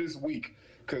just for this week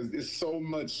because it's so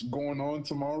much going on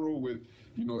tomorrow with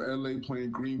LA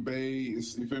playing Green Bay. You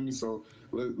feel me? So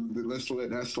let's let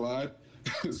that slide.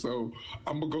 So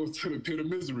I'm gonna go to the pit of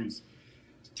miseries.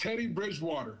 Teddy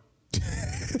Bridgewater,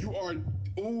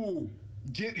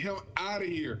 get him out of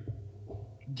here.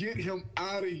 Get him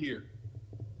out of here.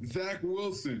 Zach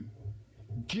Wilson,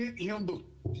 get him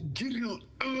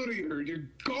out of here. You're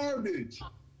garbage.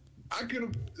 I could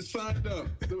have signed up.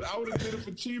 I would have did it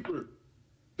for cheaper.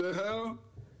 The hell?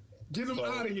 Get him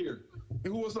out of here.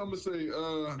 And who else I'm gonna say?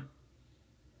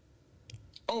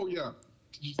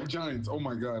 Giants. Oh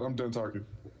my God, I'm done talking.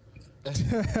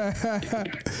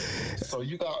 So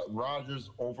you got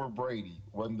Rodgers over Brady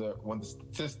when the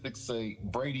statistics say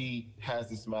Brady has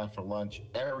this man for lunch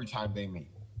every time they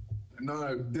meet.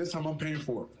 No, this time I'm paying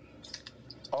for it.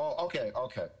 Oh, okay.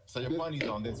 So your money's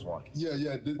on this one.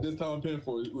 Yeah. This time I'm paying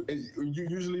for it.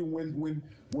 Usually when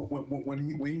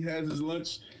he has his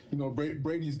lunch,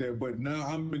 Brady's there. But now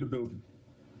I'm in the building.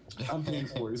 I'm paying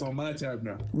for it. It's on my tab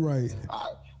now. Right.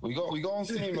 We gonna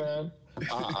see, man.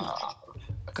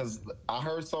 Because I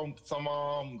heard some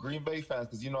Green Bay fans,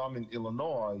 because I'm in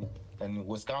Illinois and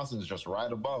Wisconsin is just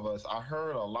right above us. I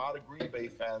heard a lot of Green Bay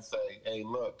fans say, "Hey,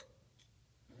 look,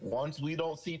 once we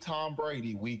don't see Tom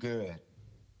Brady, we good."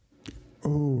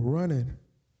 Oh, running.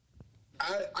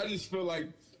 I just feel like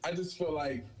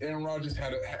Aaron Rodgers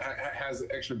has an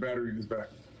extra battery in his back.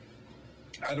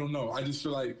 I don't know. I just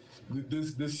feel like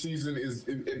this season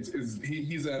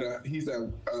he's at a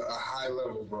high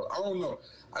level, bro. I don't know.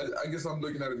 I guess I'm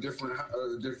looking at a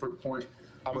different point.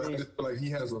 But I just feel like he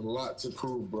has a lot to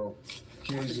prove, bro.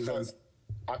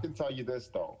 I can tell you this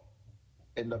though.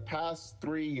 In the past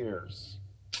 3 years,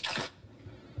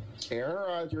 Aaron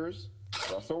Rodgers,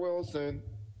 Russell Wilson,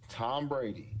 Tom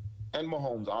Brady, and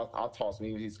Mahomes, I'll toss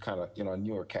me. He's kind of a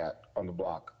newer cat on the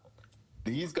block.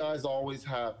 These guys always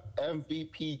have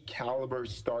MVP caliber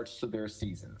starts to their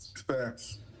seasons.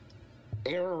 Facts.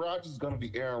 Aaron Rodgers is going to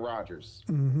be Aaron Rodgers.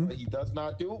 Mm-hmm. What he does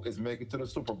not do is make it to the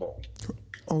Super Bowl.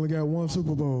 Only got one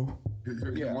Super Bowl.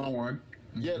 He won one.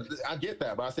 Yeah, I get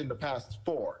that, but I said in the past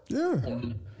 4. Yeah.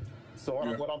 Mm-hmm. So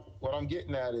what I'm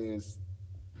getting at is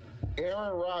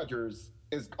Aaron Rodgers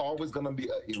is always going to be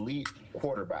an elite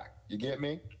quarterback. You get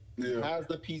me? Yeah. He has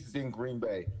the pieces in Green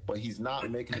Bay, but he's not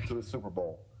making it to the Super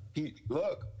Bowl.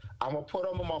 I'm gonna put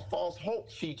him on my false hope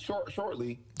sheet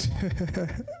shortly.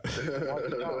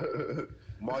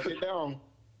 Mark it down.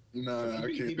 No, I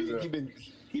can't do that.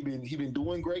 He been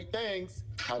doing great things.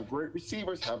 Have great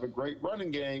receivers. Have a great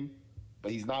running game,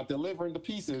 but he's not delivering the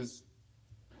pieces.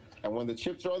 And when the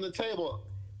chips are on the table,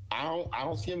 I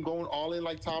don't see him going all in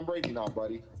like Tom Brady now,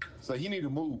 buddy. So he need to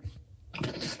move.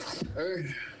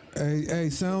 Hey,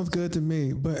 sounds good to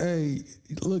me. But hey,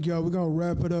 look, y'all, we're gonna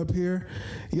wrap it up here.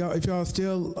 Y'all, if y'all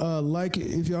still like it,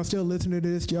 if y'all still listening to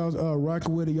this, y'all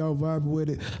rocking with it, y'all vibing with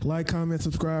it. Like, comment,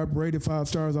 subscribe, rate it 5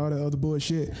 stars, all that other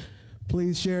bullshit.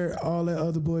 Please share all that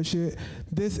other bullshit.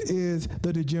 This is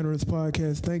the Degenerates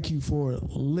Podcast. Thank you for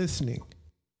listening.